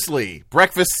 deliciously,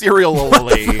 breakfast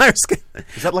cereal-ly.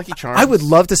 Is that Lucky Charms? I would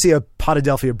love to see a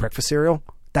Potadelphia breakfast cereal.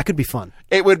 That could be fun.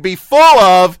 It would be full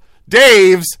of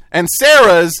Dave's and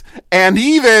Sarah's and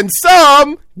even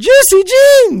some Juicy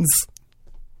jeans.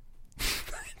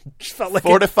 Just felt like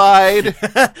fortified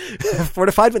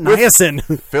fortified with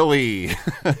niacin. Philly.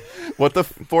 What the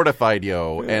fortified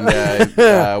yo. And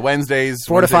Wednesdays.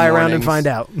 Fortify Wednesday around and mornings, find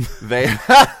out. They.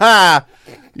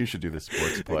 You should do the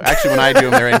sports play. Actually, when I do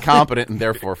them, they're incompetent and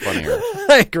therefore funnier.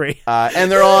 I agree.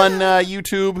 And they're on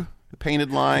YouTube.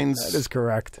 Painted Lines. That is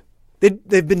correct.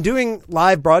 They've been doing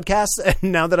live broadcasts, and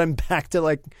now that I'm back to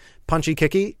like punchy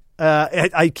kicky,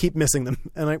 I keep missing them,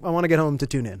 and I want to get home to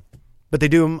tune in. But they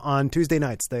do them on Tuesday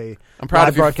nights. I'm proud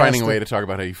of you for finding a way to talk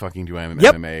about how you fucking do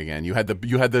MMA again. You had the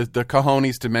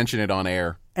cojones to mention it on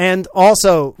air. And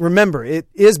also remember, it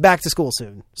is back to school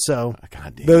soon, so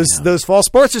God damn. those fall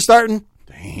sports are starting.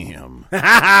 Damn.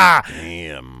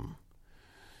 Damn.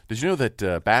 Did you know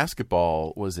that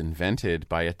basketball was invented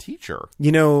by a teacher?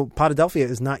 You know, Potadelphia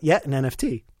is not yet an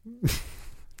NFT.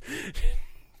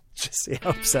 Just see how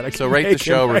upset I can So rate the make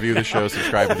show, him. review the show,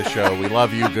 subscribe to the show. We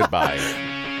love you. Goodbye.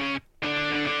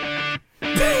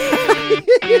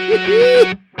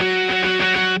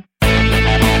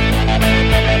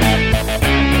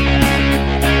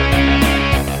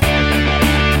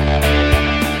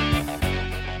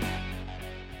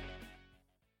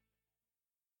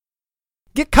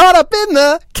 Get caught up in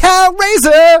the cow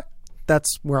razor.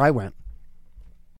 That's where I went.